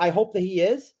mean? Like I hope that he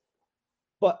is,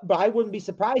 but I wouldn't be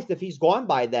surprised if he's gone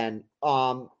by then.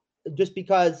 Just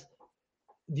because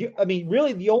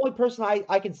really the only person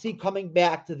I can see coming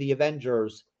back to the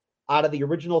Avengers out of the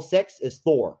original 6 is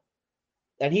Thor.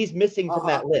 And he's missing from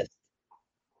that list.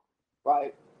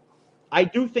 Right. I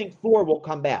do think Thor will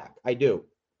come back. I do.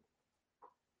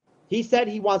 He said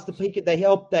he wants to pick it. They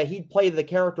hope that he'd play the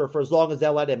character for as long as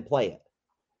they'll let him play it.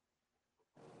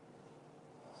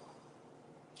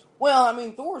 Well, I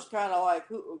mean, Thor's kind of like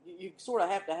you sort of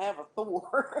have to have a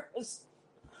Thor.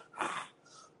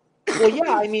 Well,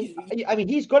 yeah, I mean,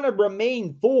 he's going to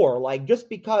remain Thor. Like just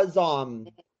because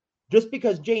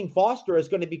Jane Foster is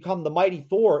going to become the mighty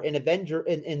Thor in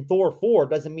in Thor 4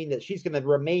 doesn't mean that she's going to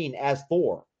remain as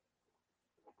Thor.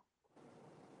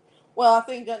 Well, I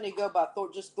think doesn't he go by Thor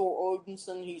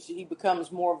Odinson? He becomes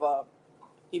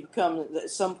at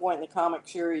some point in the comic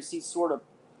series he sort of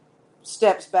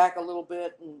steps back a little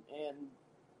bit and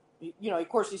of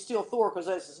course he's still Thor because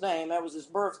that's his name. That was his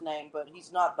birth name, but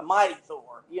he's not the mighty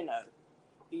Thor.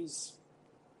 He's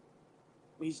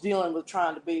dealing with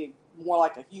trying to be more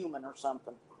like a human or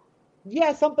something.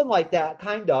 Yeah, something like that,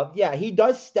 kind of. Yeah, he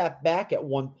does step back at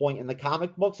one point in the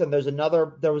comic books, and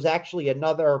there was actually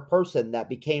another person that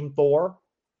became Thor,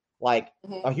 like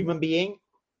a human being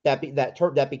that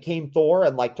became Thor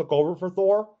and like took over for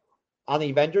Thor on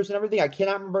the Avengers and everything. I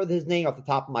cannot remember his name off the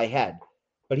top of my head,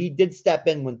 but he did step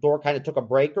in when Thor kind of took a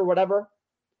break or whatever,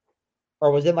 or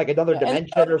was in like another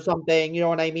dimension or something. You know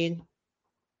what I mean?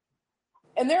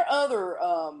 And there are other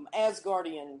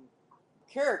Asgardian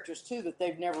characters too that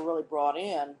they've never really brought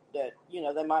in that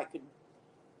they could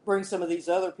bring some of these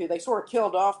other people. They sort of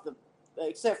killed off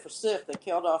except for Sif, they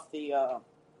killed off the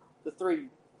three.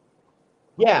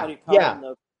 Yeah, what do you call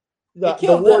them?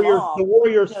 The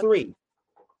Warriors 3.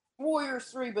 Warriors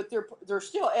 3, but they're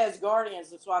still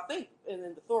Asgardians, and so I think, and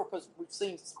in the Thor, because we've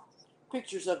seen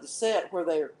pictures of the set where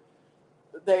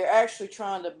they're actually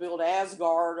trying to build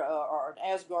Asgard or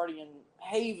an Asgardian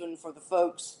haven for the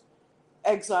folks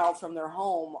exiled from their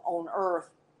home on Earth,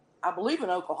 I believe in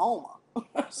Oklahoma.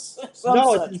 It's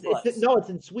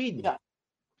in Sweden. Yeah.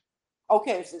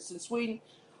 Okay, so it's in Sweden.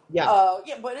 Yeah.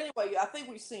 But anyway, I think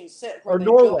we've seen set where or they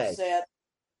Norway. built set.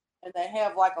 and they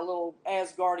have like a little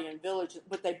Asgardian village,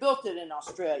 but they built it in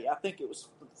Australia. I think it was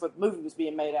for the movie was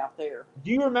being made out there.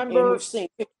 Do you remember? And you've seen,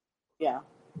 yeah.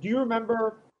 Do you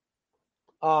remember?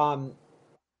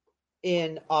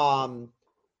 In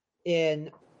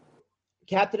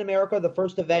Captain America: The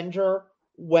First Avenger,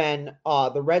 when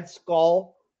the Red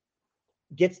Skull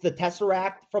gets the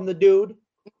Tesseract from the dude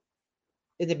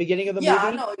in the beginning of the movie. Yeah,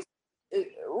 I know.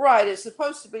 Right, it's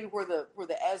supposed to be where the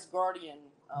Asgardian.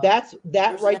 That's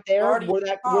right there, Asgardian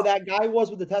where that guy was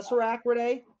with the Tesseract,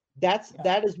 Renee. That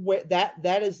is where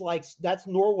that is like that's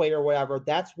Norway or whatever.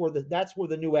 That's where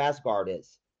the new Asgard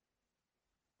is.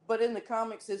 But in the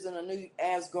comics, isn't a new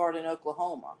Asgard in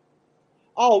Oklahoma?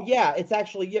 Oh yeah, it's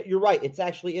actually you're right. It's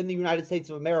actually in the United States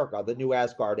of America. The new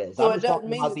Asgard is. So I'm it just doesn't talking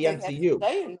mean about that the they have to MCU.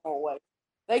 stay in Norway.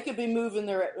 They could be moving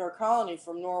their colony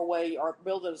from Norway or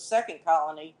building a second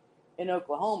colony in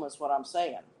Oklahoma. Is what I'm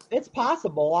saying. It's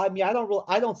possible. I mean, I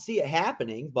don't see it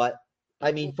happening, but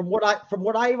I mean, from what I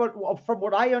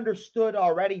understood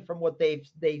already, from what they've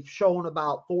shown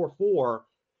about Thor 4,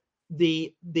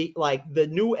 the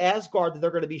new Asgard that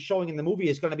they're going to be showing in the movie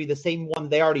is going to be the same one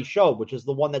they already showed, which is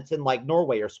the one that's in like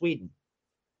Norway or Sweden.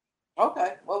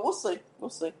 Okay, well, we'll see.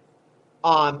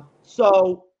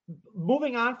 So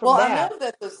moving on from that, I know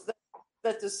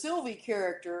that the Sylvie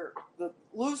character, the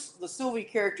Sylvie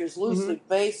character is loosely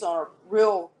based on a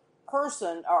real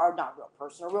person, or not real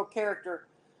person, a real character,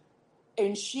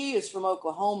 and she is from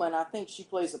Oklahoma, and I think she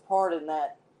plays a part in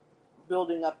that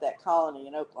building up that colony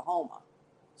in Oklahoma.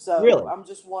 So really? I'm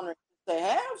just wondering if they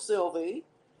have Sylvie.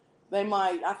 They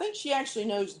might. I think she actually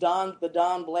knows the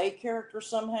Don Blake character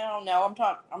somehow. Now I'm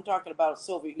talking about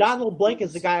Sylvie. Donald Blake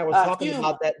is the guy I was talking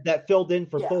about that filled in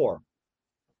for Thor.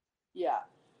 Yeah,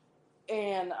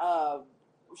 and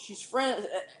she's friends,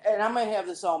 and I may have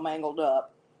this all mangled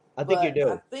up. I think you do.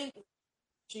 I think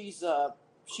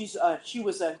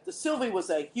Sylvie was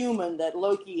a human that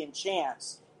Loki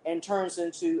enchants and turns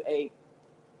into a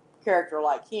character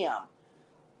like him.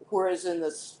 Whereas in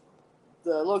the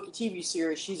Loki TV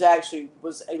series, she's actually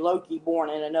was a Loki born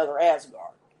in another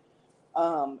Asgard.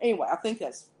 Anyway, I think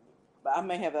I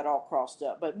may have that all crossed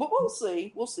up, but we'll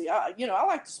see. We'll see. I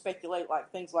like to speculate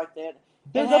like things like that.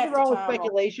 There's nothing wrong with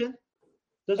speculation.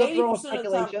 There's nothing wrong with speculation. 80%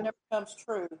 of the time it never comes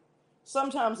true.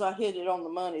 Sometimes I hit it on the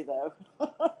money, though.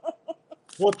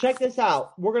 Well, check this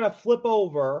out. We're gonna flip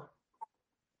over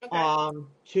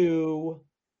to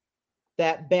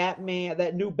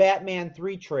that new Batman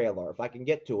 3 trailer, if I can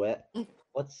get to it.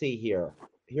 Let's see here.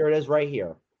 Here it is right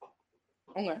here.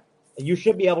 Okay. You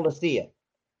should be able to see it.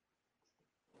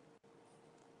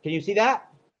 Can you see that?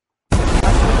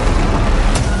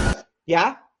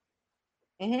 Yeah?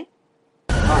 Mm-hmm.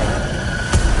 All right.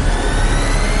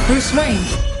 Bruce Wayne.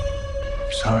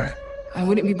 Sorry. I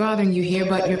wouldn't be bothering you here,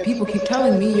 but your people keep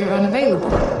telling me you're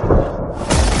unavailable.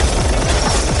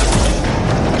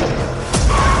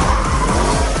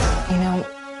 You know,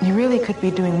 you really could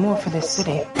be doing more for this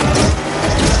city. Your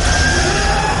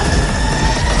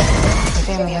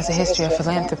family has a history of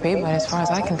philanthropy, but as far as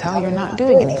I can tell, you're not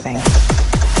doing anything.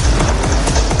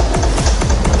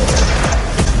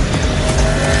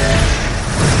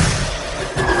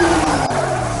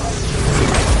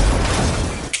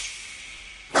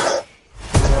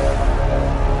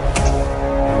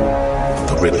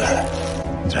 Riddler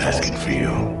is asking for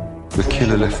you. The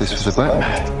killer left this for the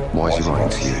Batman. Why is he writing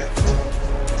to you?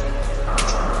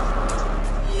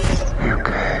 You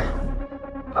came.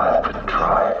 I've been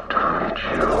trying to reach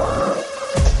you.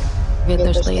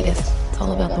 Riddler's latest. It's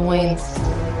all about the Waynes.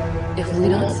 If we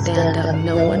don't stand up,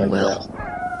 no one will.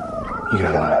 You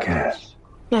got a lot of gas.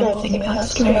 Everything about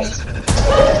stories.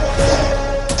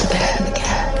 The bat and the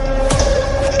cat.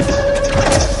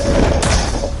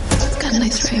 It's got a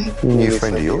nice frame. New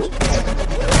friend of yours?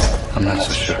 I'm not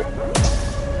so sure.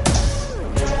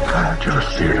 I'm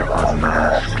just here to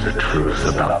unmask the truth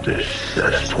about this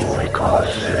cesspool we call a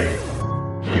city.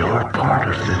 You're part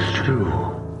of this too.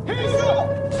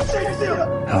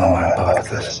 How am I a part of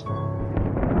this?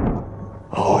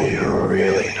 Oh, you're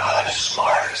really not as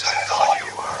smart as I thought you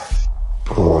were.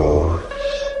 Bruce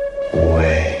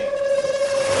Wayne.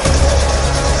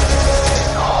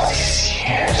 All these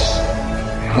years,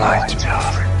 you lied to me,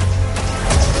 Alfred.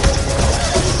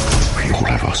 We all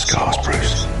have our scars,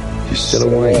 Bruce. He's still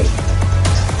away.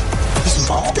 He's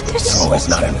involved in this? No, he's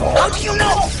not involved. How do you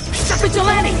know? He's a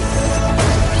vigilante!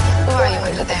 Who are you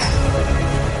under there?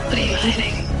 What are you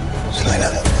hiding?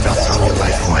 Selena, don't throw your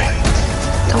life away.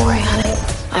 Don't worry, honey.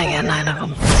 I got 9 of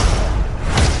them.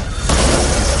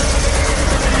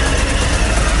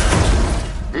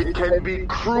 It can be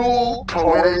cruel,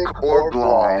 poetic, or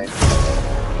blind.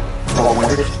 But when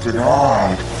it's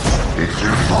denied, It's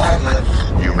through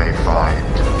violence you may find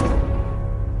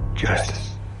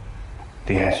justice.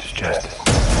 The answer's justice.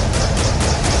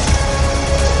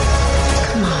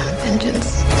 Come on,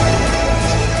 Vengeance.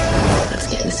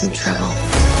 Let's get into some trouble.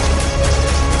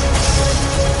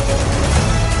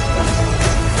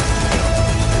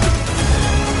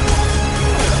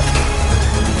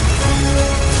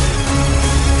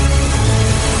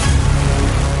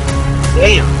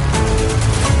 Damn.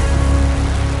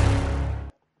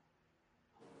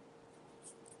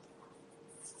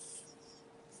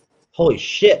 Holy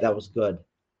shit, that was good.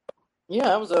 Yeah,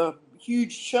 that was a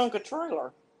huge chunk of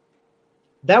trailer.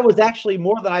 That was actually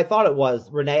more than I thought it was,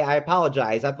 Renee. I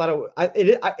apologize. I thought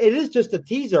it is just a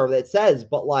teaser that says,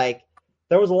 but like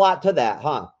there was a lot to that,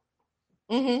 huh?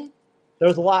 Mm-hmm. There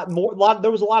was a lot more.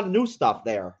 There was a lot of new stuff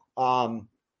there, and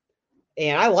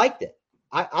I liked it.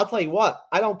 I'll tell you what.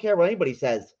 I don't care what anybody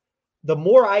says. The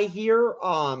more I hear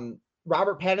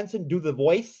Robert Pattinson do the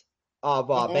voice of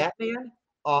Batman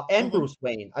and Bruce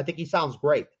Wayne, I think he sounds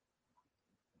great.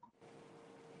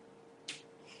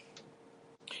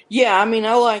 Yeah, I mean,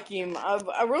 I like him.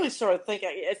 I really started thinking.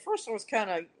 At first, I was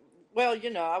kind of, well, I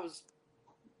didn't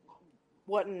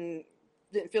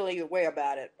feel either way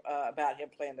about it, about him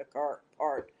playing the part.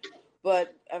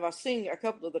 But I've seen a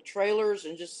couple of the trailers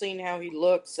and just seen how he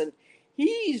looks, and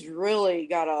he's really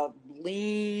got a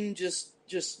lean, just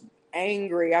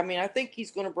angry. I mean, I think he's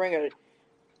going to bring a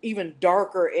even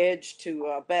darker edge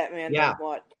to Batman than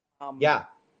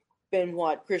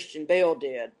what Christian Bale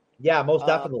did. Yeah, most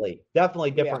definitely. Definitely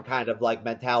different kind of like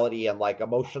mentality and like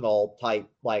emotional type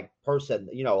like person,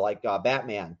 like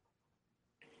Batman.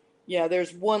 Yeah,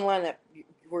 there's one line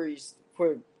where you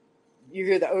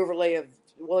hear the overlay of,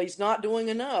 well, he's not doing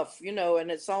enough,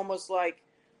 and it's almost like,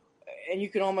 and you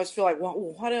can almost feel like, well,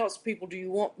 what else people do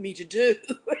you want me to do?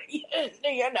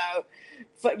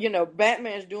 But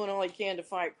Batman's doing all he can to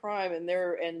fight crime,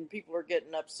 and people are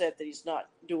getting upset that he's not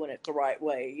doing it the right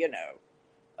way,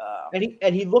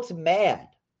 And he looks mad,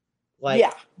 like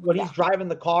when he's driving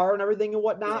the car and everything and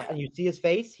whatnot, and you see his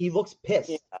face, he looks pissed.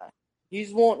 Yeah.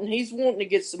 He's wanting to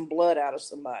get some blood out of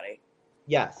somebody.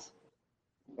 Yes,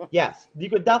 you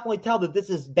could definitely tell that this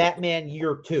is Batman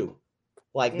year 2.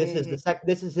 Like this is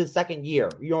this is his second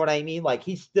year. You know what I mean? Like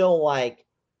he's still like,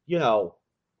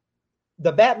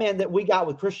 the Batman that we got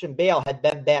with Christian Bale had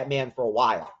been Batman for a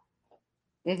while.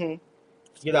 Mm-hmm.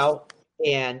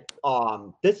 And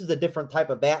this is a different type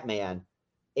of Batman.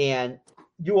 And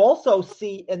you also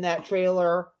see in that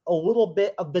trailer a little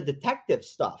bit of the detective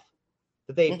stuff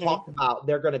that they've talked about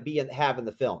they're going to have in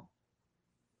the film.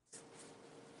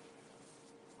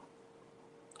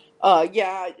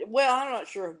 Yeah. Well, I'm not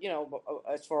sure,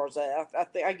 as far as that.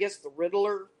 I guess the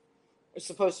Riddler is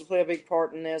supposed to play a big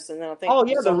part in this, and then I think. Oh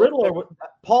yeah, the Riddler.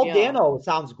 Paul Dano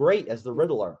sounds great as the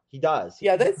Riddler. He does.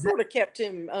 Yeah, they sort of kept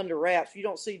him under wraps. You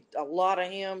don't see a lot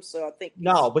of him, so I think.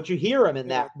 No, but you hear him in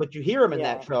that. But you hear him in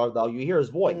that trailer, though. You hear his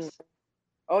voice.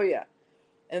 Oh yeah,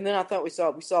 and then I thought we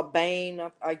saw Bane.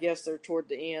 I guess they're toward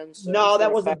the end. So no,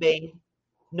 that wasn't Bane.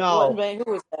 No, wasn't Bane.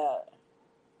 Who was that?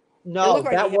 No,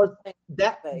 that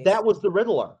was the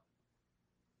Riddler.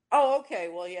 Oh, okay.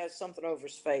 Well, he has something over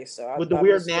his face, so with the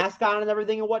weird mask on and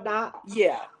everything and whatnot.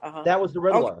 Yeah, that was the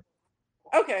Riddler.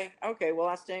 Okay. Well,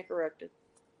 I stand corrected.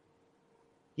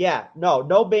 Yeah,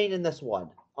 no Bane in this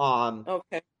one.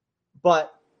 Okay,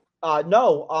 but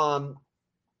no,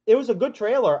 it was a good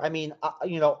trailer. I mean,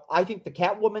 I think the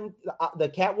Catwoman,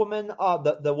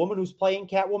 the woman who's playing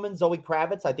Catwoman, Zoe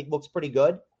Kravitz, I think looks pretty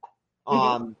good.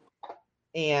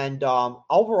 And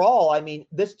overall, I mean,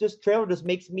 this trailer just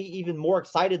makes me even more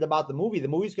excited about the movie. The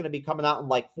movie's going to be coming out in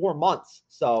like 4 months.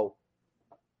 So,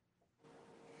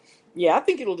 yeah, I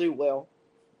think it'll do well.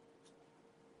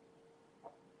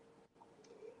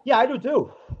 Yeah, I do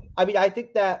too. I mean, I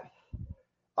think that,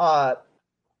 I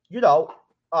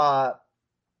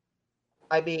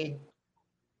mean,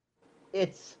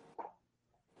 it's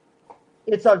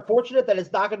unfortunate that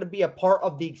it's not going to be a part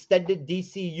of the extended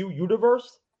DCU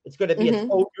universe. It's going to be its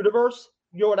own universe.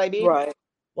 You know what I mean? Right.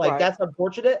 Like, that's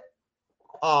unfortunate.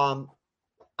 I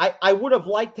would have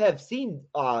liked to have seen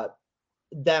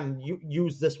them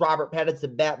use this Robert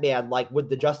Pattinson Batman, like, with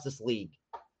the Justice League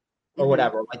or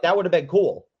whatever. Like, that would have been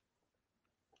cool.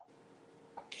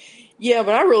 Yeah,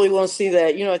 but I really want to see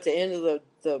that, at the end of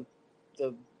the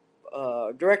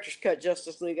director's cut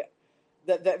Justice League,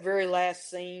 that very last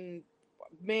scene.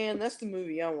 Man, that's the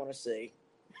movie I want to see.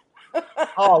 You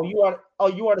want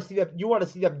to see them? You want to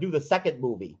see them do the second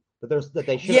movie that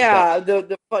they should. Yeah,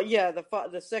 the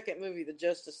second movie, the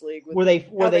Justice League, where they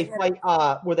fight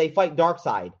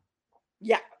Darkseid.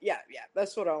 Yeah.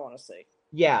 That's what I want to see.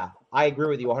 Yeah, I agree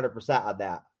with you 100% on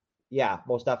that. Yeah,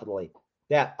 most definitely.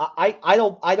 Yeah, I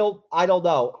don't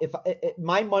know if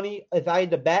my money, if I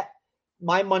had to bet,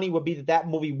 my money would be that that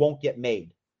movie won't get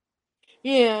made.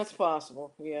 Yeah, it's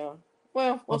possible. Yeah.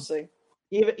 Well, we'll Um, see.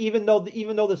 even though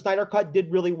the Snyder cut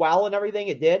did really well and everything,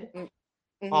 it did.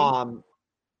 Mm-hmm. Um,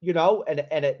 and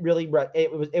it really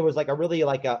it was like a really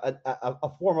like a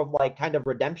form of like kind of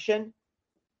redemption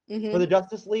for Mm-hmm. the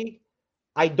Justice League.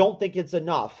 I don't think it's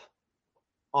enough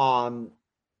um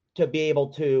to be able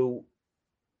to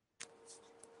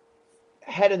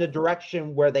head in a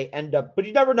direction where they end up, but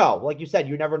you never know. Like you said,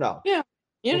 you never know. Yeah.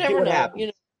 You We'll see never what know.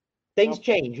 happens. Things Know.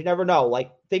 change. You never know.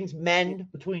 Like things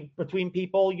mend between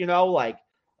people. Like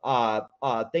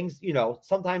things.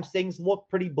 Sometimes things look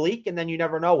pretty bleak, and then you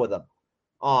never know with them.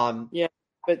 Yeah.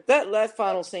 But that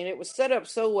final scene, it was set up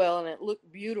so well and it looked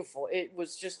beautiful. It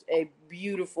was just a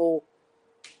beautiful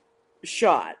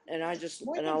shot, and I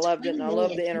loved it, and I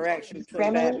loved the interaction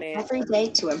between Batman every day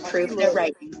to improve their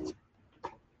ratings.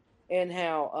 and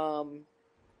how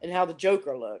the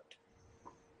Joker looked,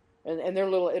 and their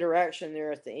little interaction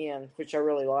there at the end, which I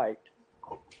really liked.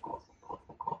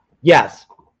 Yes.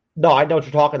 No, I know what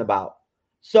you're talking about.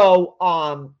 So,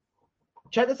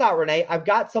 check this out, Renee. I've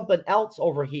got something else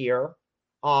over here,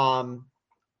 on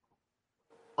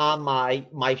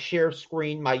my share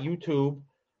screen, my YouTube.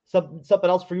 Something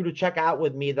else for you to check out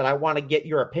with me that I want to get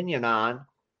your opinion on.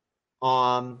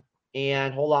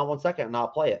 And hold on one second, and I'll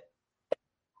play it.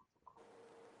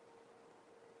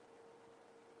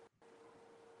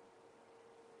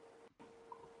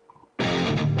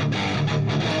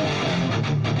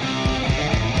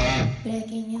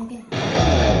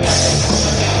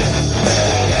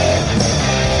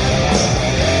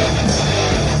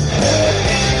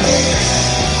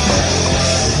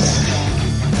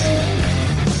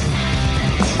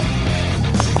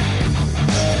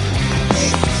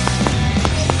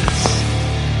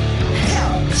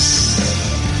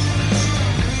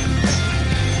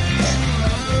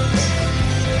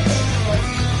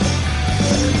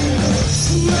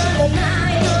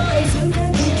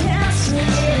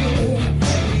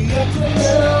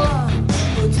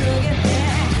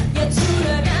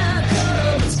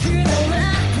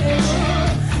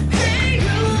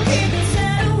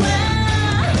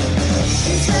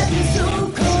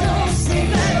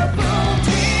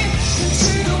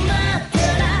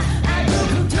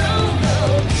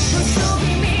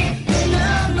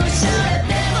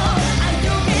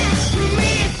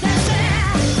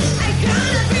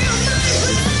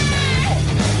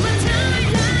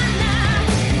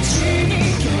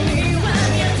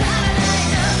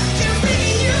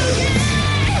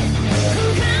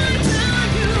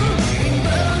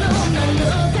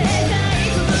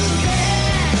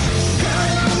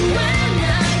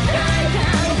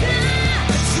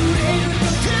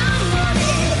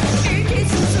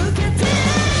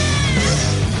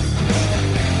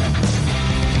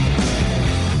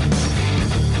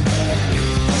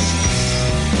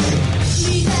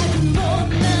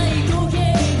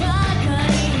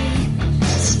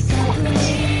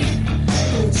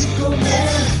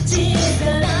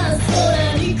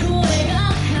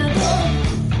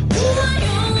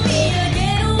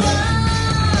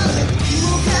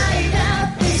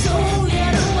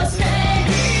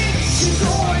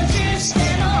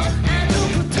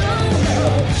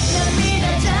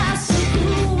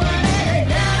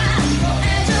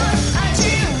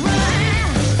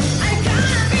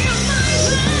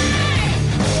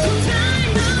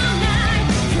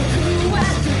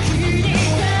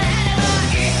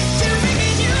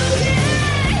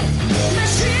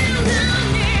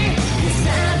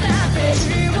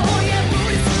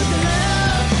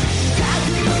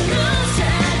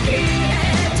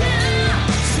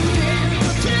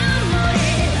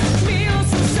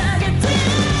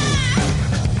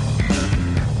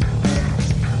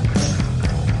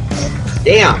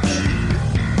 Damn.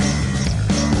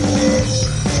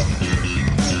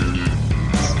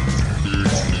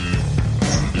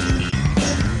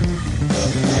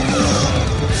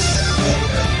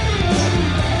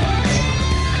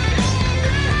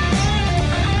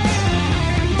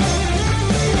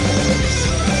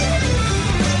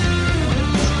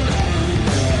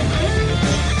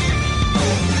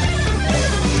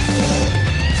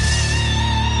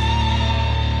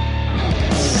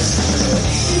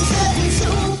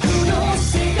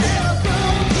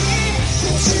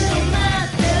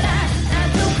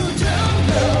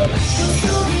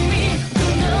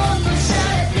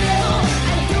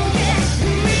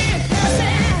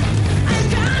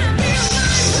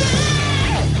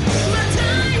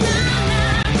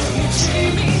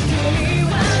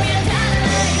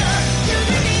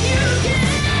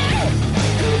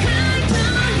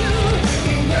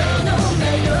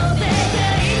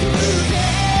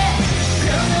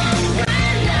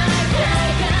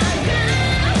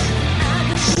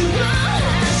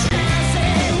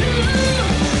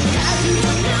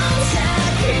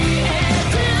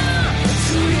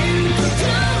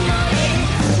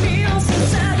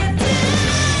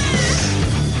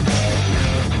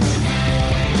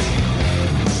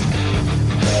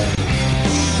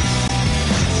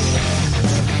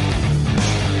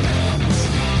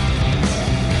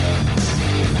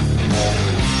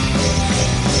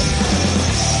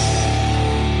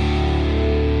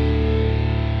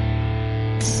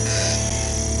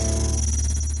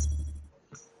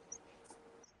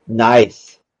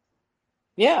 Nice.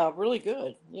 Yeah, really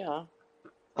good. Yeah.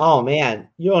 Oh man,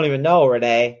 you don't even know,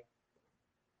 Renee.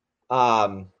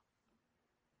 Um,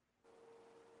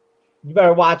 you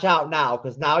better watch out now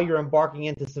because now you're embarking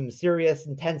into some serious,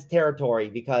 intense territory.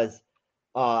 Because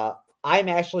uh, I'm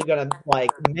actually gonna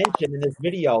like mention in this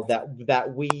video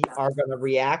that we are gonna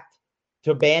react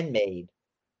to Bandmade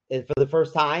for the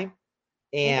first time.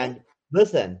 Hmm. And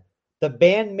listen, the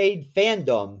Bandmade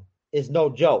fandom is no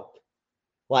joke.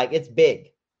 Like it's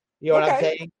big. You know what I'm Okay.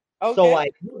 saying? So Okay.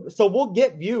 like, so we'll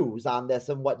get views on this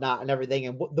and whatnot and everything,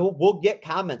 and we'll get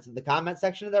comments in the comment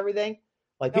section and everything.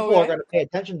 Like people are Okay. going to pay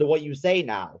attention to what you say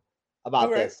now about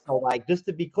Okay. this. So like, just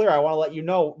to be clear, I want to let you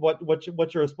know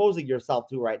what you're exposing yourself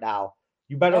to right now.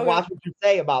 You better Okay. watch what you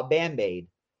say about Band-Aid.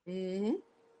 Hmm.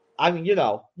 I mean,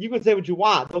 you can say what you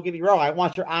want. Don't get me wrong. I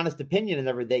want your honest opinion and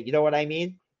everything. You know what I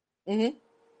mean? Hmm.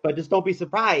 But just don't be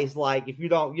surprised, like if you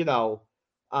don't,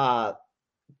 uh,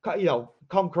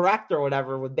 come correct or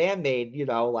whatever with Band-Aid,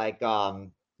 like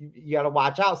you got to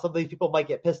watch out. Some of these people might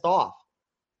get pissed off.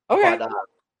 Okay.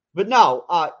 But no,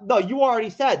 you already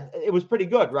said it was pretty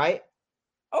good, right?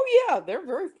 Oh yeah, they're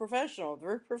very professional.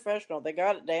 Very professional. They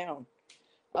got it down.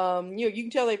 You can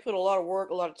tell they put a lot of work,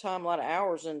 a lot of time, a lot of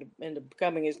hours into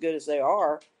becoming as good as they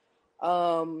are.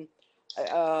 Um,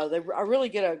 I really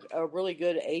get a really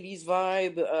good '80s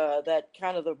vibe. That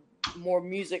kind of the more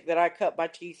music that I cut my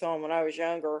teeth on when I was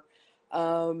younger.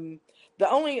 Um, the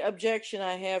only objection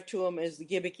I have to them is the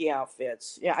gimmicky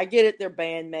outfits. Yeah, I get it; they're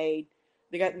bandmade.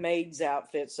 They got maids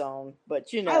outfits on, but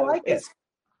I like it. it's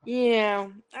yeah.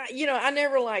 I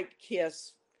never liked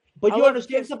Kiss. But I you love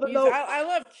understand Kiss something music. though? I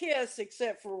love Kiss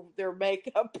except for their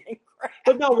makeup and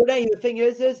But crap. no, Renee, the thing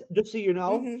is just so you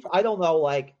know, Hmm. I don't know,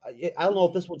 like, I don't know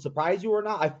if this would surprise you or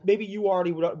not. Maybe you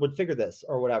already would figure this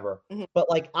or whatever. Hmm. But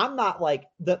like, I'm not like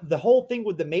the whole thing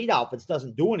with the maid outfits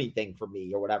doesn't do anything for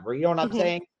me or whatever. You know what I'm Hmm.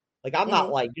 saying? Like, I'm not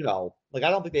Hmm. like, like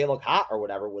I don't think they look hot or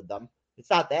whatever with them. It's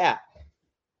not that.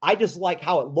 I just like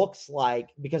how it looks like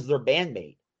because they're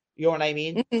bandmade. You know what I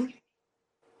mean? Hmm.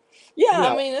 Yeah, You I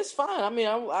know, mean it's fine. I mean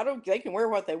I don't. They can wear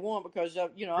what they want because I,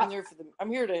 I'm there for them.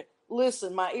 I'm here to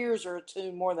listen. My ears are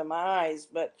attuned more than my eyes.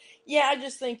 But yeah, I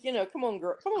just think come on,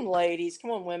 come on, ladies,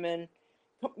 come on, women,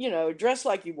 dress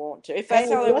like you want to. If hey,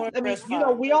 that's how they want I to mean, dress,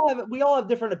 fine. we all have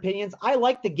different opinions. I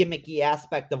like the gimmicky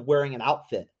aspect of wearing an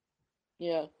outfit.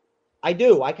 Yeah. I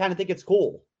do. I kind of think it's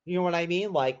cool. You know what I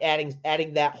mean? Like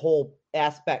adding that whole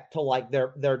aspect to like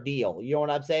their deal. You know what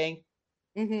I'm saying?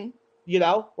 Hmm.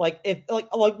 Like if like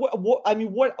what I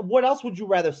mean, what else would you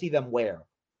rather see them wear?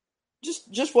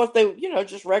 Just what they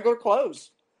just regular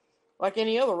clothes. Like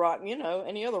any other rock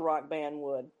band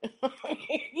would.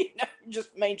 Just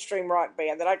mainstream rock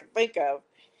band that I can think of.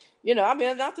 I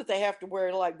mean, not that they have to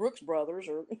wear like Brooks Brothers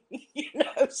or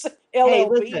Hey, LLB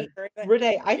listen, or anything.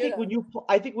 Renee. I You think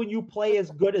know. when you play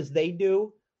as good as they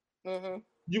do, Hmm.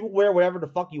 you can wear whatever the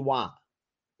fuck you want.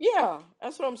 Yeah,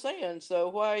 that's what I'm saying. So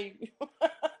why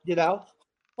You know?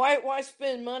 why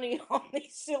spend money on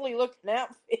these silly looking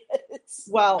outfits?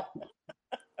 Well,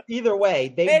 either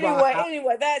way, they rock out.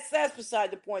 Anyway, that's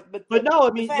beside the point. But But the no,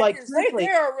 I the mean, fact like is, they seriously,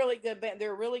 are a really good band.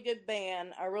 They're a really good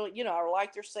band. I really, I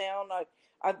like their sound.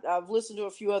 I've listened to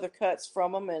a few other cuts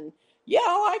from them, and yeah,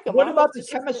 I like them. what I about hope the to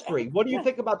see them. chemistry? What do you Yeah,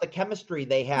 think about the chemistry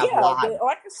they have yeah. live?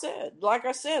 Like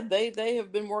I said, they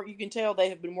have been working. You can tell they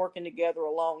have been working together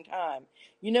a long time.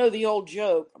 The old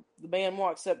joke. The band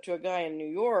walks up to a guy in New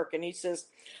York, and he says,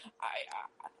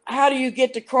 "How do you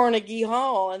get to Carnegie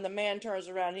Hall?" And the man turns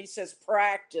around and he says,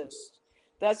 "Practice."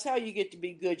 That's how you get to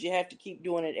be good. You have to keep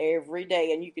doing it every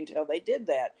day, and you can tell they did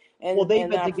that. Well, they've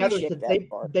And been I together appreciate since that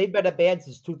part. they've been a band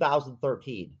since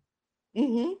 2013.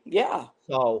 Yeah.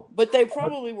 So, But they but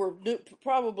probably were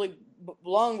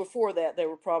long before that. They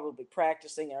were probably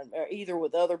practicing either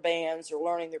with other bands or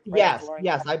learning their craft, yes, learning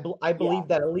yes, how. I Yeah, believe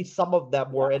that at least some of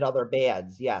them yeah, were in other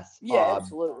bands. Yes. yeah,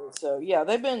 absolutely. So yeah,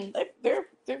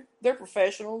 they're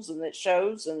professionals, and it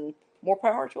shows. And more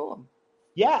power to them.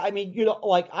 Yeah, I mean,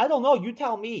 like I don't know, you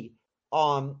tell me.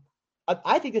 Um,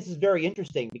 I think this is very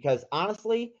interesting because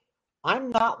honestly,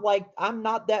 I'm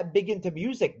not that big into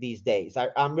music these days.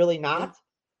 I'm really not.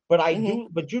 But I Mm-hmm. do,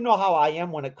 but you know how I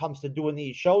am when it comes to doing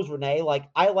these shows, Renee. Like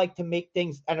I like to make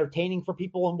things entertaining for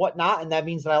people and whatnot, and that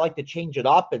means that I like to change it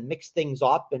up and mix things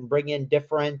up and bring in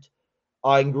different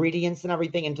ingredients and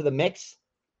everything into the mix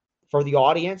for the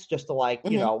audience, just to like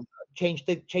Mm-hmm. change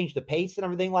the pace and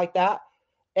everything like that.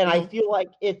 And I Mm-hmm. feel like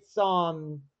it's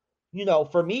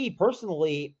for me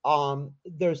personally,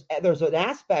 there's an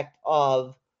aspect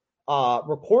of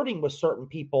recording with certain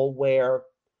people where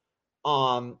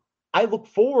um I look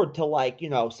forward to like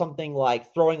something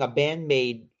like throwing a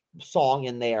Bandmade song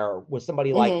in there with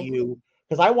somebody like Mhm. you,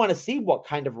 because I want to see what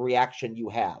kind of reaction you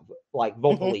have, like Mhm.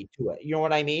 vocally to it. You know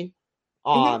what I mean?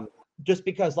 Mhm. Just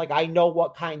because like I know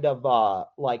what kind of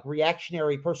like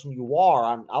reactionary person you are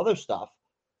on other stuff.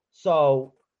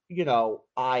 So, you know,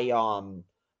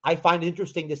 I find it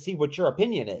interesting to see what your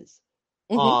opinion is.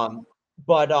 Mhm.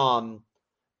 But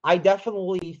I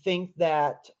definitely think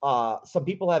that some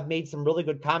people have made some really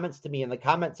good comments to me in the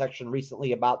comment section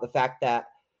recently about the fact that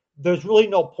there's really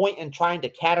no point in trying to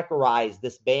categorize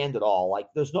this band at all. Like,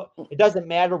 it doesn't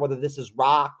matter whether this is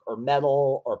rock or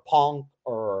metal or punk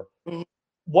or Mhm.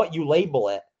 what you label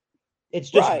it. It's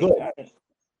just Right. good.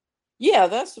 Yeah,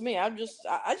 that's me. I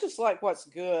just like what's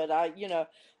good. I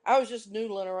was just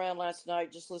noodling around last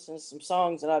night, just listening to some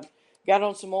songs, and I got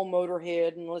on some old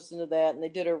Motorhead and listened to that, and they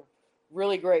did a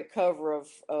really great cover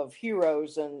of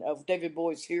Heroes and of David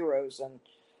Bowie's Heroes, and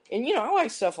I like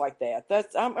stuff like that.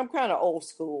 I'm kind of old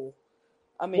school.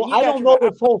 I mean, Well, you I got don't to know remember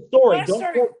this whole when story. I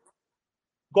started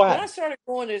Go when I ahead. started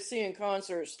going to seeing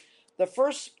concerts, the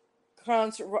first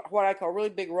concert, what I call really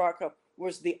big rock,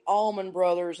 was the Allman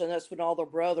Brothers, and that's when all the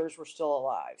brothers were still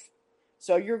alive.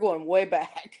 So you're going way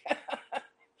back.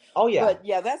 Oh yeah. But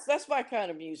yeah, that's my kind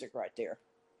of music right there.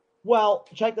 Well,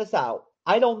 check this out.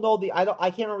 I can't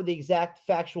remember the exact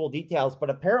factual details, but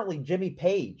apparently Jimmy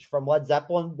Page from Led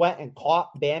Zeppelin went and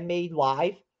caught Bandmate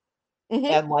live Hmm.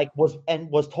 and like was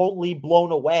totally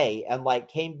blown away and like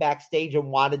came backstage and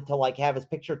wanted to like have his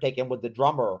picture taken with the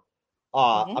drummer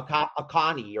Hmm.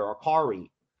 Akani or Akari,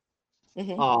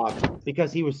 Hmm.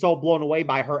 because he was so blown away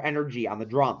by her energy on the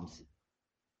drums.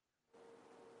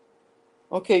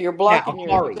 Okay, you're Yeah, blocking you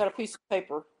Akari. got a piece of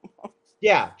paper.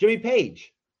 Yeah, Jimmy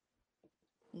Page.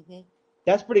 Hmm.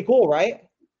 That's pretty cool, right?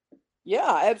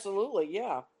 Yeah, absolutely.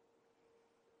 Yeah,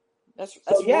 So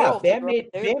that's yeah, royalty right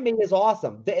there. Bandmate is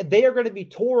awesome. They are going to be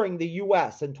touring the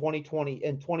US in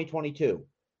 2022.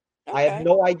 I have Okay.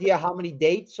 no idea how many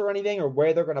dates or anything or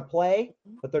where they're going to play,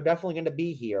 but they're definitely going to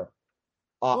be here.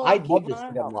 Well, I'll I'd keep love an to see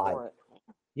eye them out live. for it.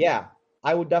 Yeah,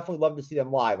 I would definitely love to see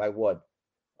them live. I would.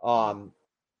 Um,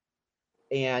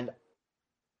 and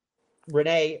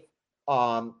Renee,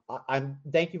 I'm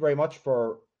thank you very much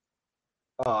for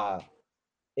uh,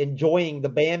 enjoying the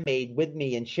Bandmate with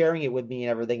me and sharing it with me and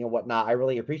everything and whatnot. I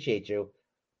really appreciate you.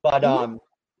 But Hmm.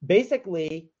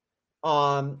 basically,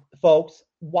 folks,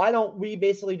 why don't we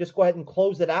basically just go ahead and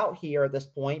close it out here at this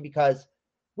point because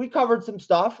we covered some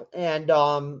stuff and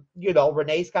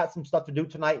Renee's got some stuff to do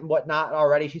tonight and whatnot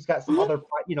already. She's got some Hmm. other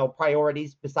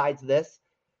priorities besides this.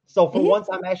 So for Hmm. once,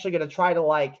 I'm actually going to try to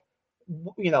like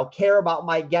care about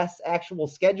my guests' actual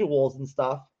schedules and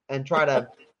stuff and try to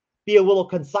be a little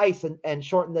concise and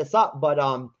shorten this up. But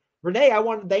Renee, I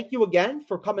want to thank you again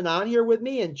for coming on here with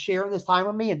me and sharing this time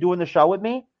with me and doing the show with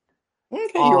me. Okay,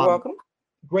 you're Um, welcome.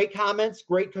 Great comments,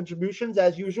 great contributions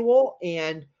as usual.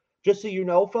 And just so you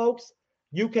know, folks,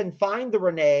 you can find the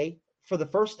Renee for the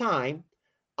first time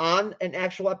on an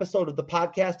actual episode of the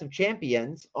Podcast of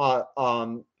Champions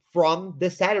from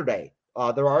this Saturday.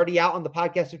 They're already out on the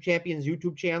Podcast of Champions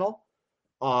YouTube channel.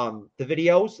 The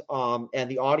videos and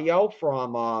the audio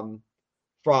from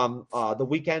the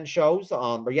weekend shows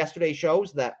or yesterday's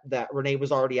shows that Renee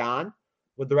was already on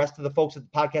with the rest of the folks at the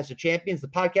Podcast of Champions. The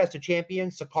Podcast of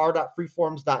Champions,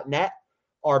 sakar.freeforms.net,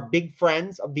 are big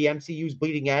friends of the MCU's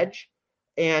Bleeding Edge.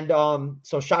 And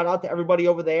so shout out to everybody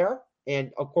over there.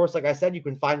 And of course, like I said, you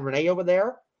can find Renee over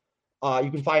there.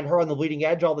 You can find her on the Bleeding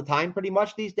Edge all the time pretty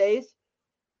much these days.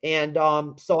 And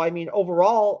so, I mean,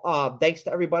 overall, thanks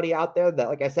to everybody out there that,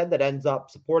 like I said, that ends up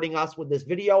supporting us with this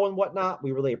video and whatnot.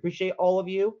 We really appreciate all of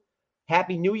you.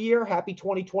 Happy New Year. Happy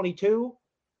 2022.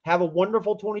 Have a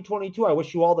wonderful 2022. I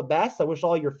wish you all the best. I wish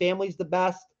all your families the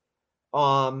best.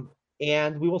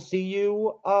 And we will see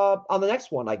you on the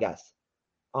next one, I guess.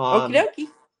 Okie Um, dokie.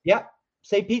 yep.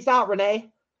 Say peace out,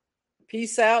 Renee.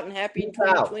 Peace out and happy Peace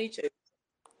out. 2022.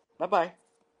 Bye bye.